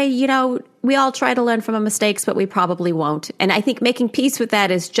 I'd say, we all try to learn from our mistakes, but we probably won't. And I think making peace with that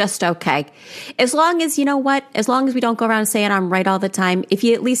is just okay. As long as, as long as we don't go around saying I'm right all the time, if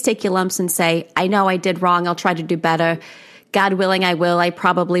you at least take your lumps and say, I know I did wrong, I'll try to do better. God willing, I will. I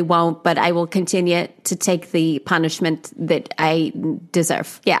probably won't, but I will continue to take the punishment that I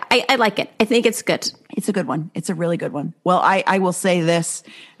deserve. Yeah, I like it. I think it's good. It's a good one. It's a really good one. Well, I will say this,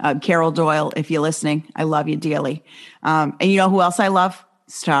 Carol Doyle, if you're listening, I love you dearly. And you know who else I love?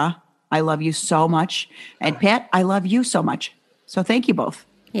 Star. I love you so much. And Pat, I love you so much. So thank you both.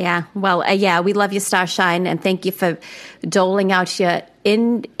 Yeah. Well, we love you, Starshine. And thank you for doling out your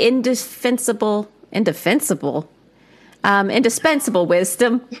indispensable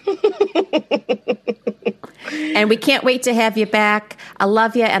wisdom. And we can't wait to have you back. I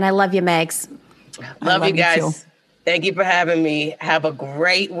love you, and I love you, Megs. Love you guys. Thank you for having me. Have a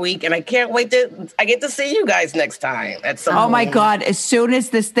great week, and I can't wait I get to see you guys next time. My God. As soon as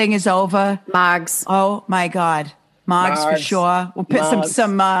this thing is over. Mogs. Oh, my God. Mogs for sure. We'll put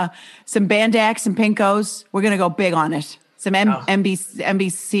some Bandacs and Pinkos. We're going to go big on it. Some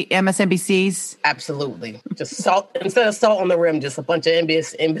MSNBCs. Absolutely. Just salt, instead of salt on the rim, just a bunch of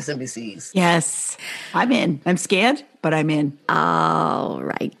MSNBCs. Yes. I'm in. I'm scared, but I'm in. All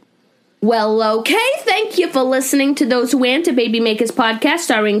right. Well, okay. Thank you for listening to Those Who Ant, a Baby Makers podcast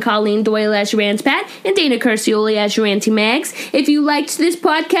starring Colleen Doyle as your Aunt Pat and Dana Curcioli as your Auntie Mags. If you liked this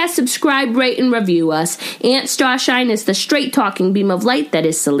podcast, subscribe, rate, and review us. Aunt Starshine is the straight-talking beam of light that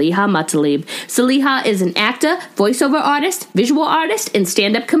is Saliha Matalib. Saliha is an actor, voiceover artist, visual artist, and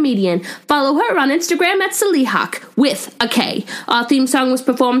stand-up comedian. Follow her on Instagram at Salihak with a K. Our theme song was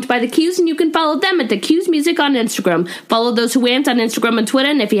performed by The Q's, and you can follow them at The Q's Music on Instagram. Follow Those Who Ant on Instagram and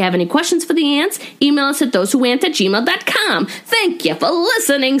Twitter, and if you have any questions for the ants, email us at thosewhoant@gmail.com. Thank you for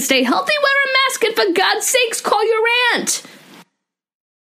listening. Stay healthy, wear a mask, and for God's sakes, call your aunt.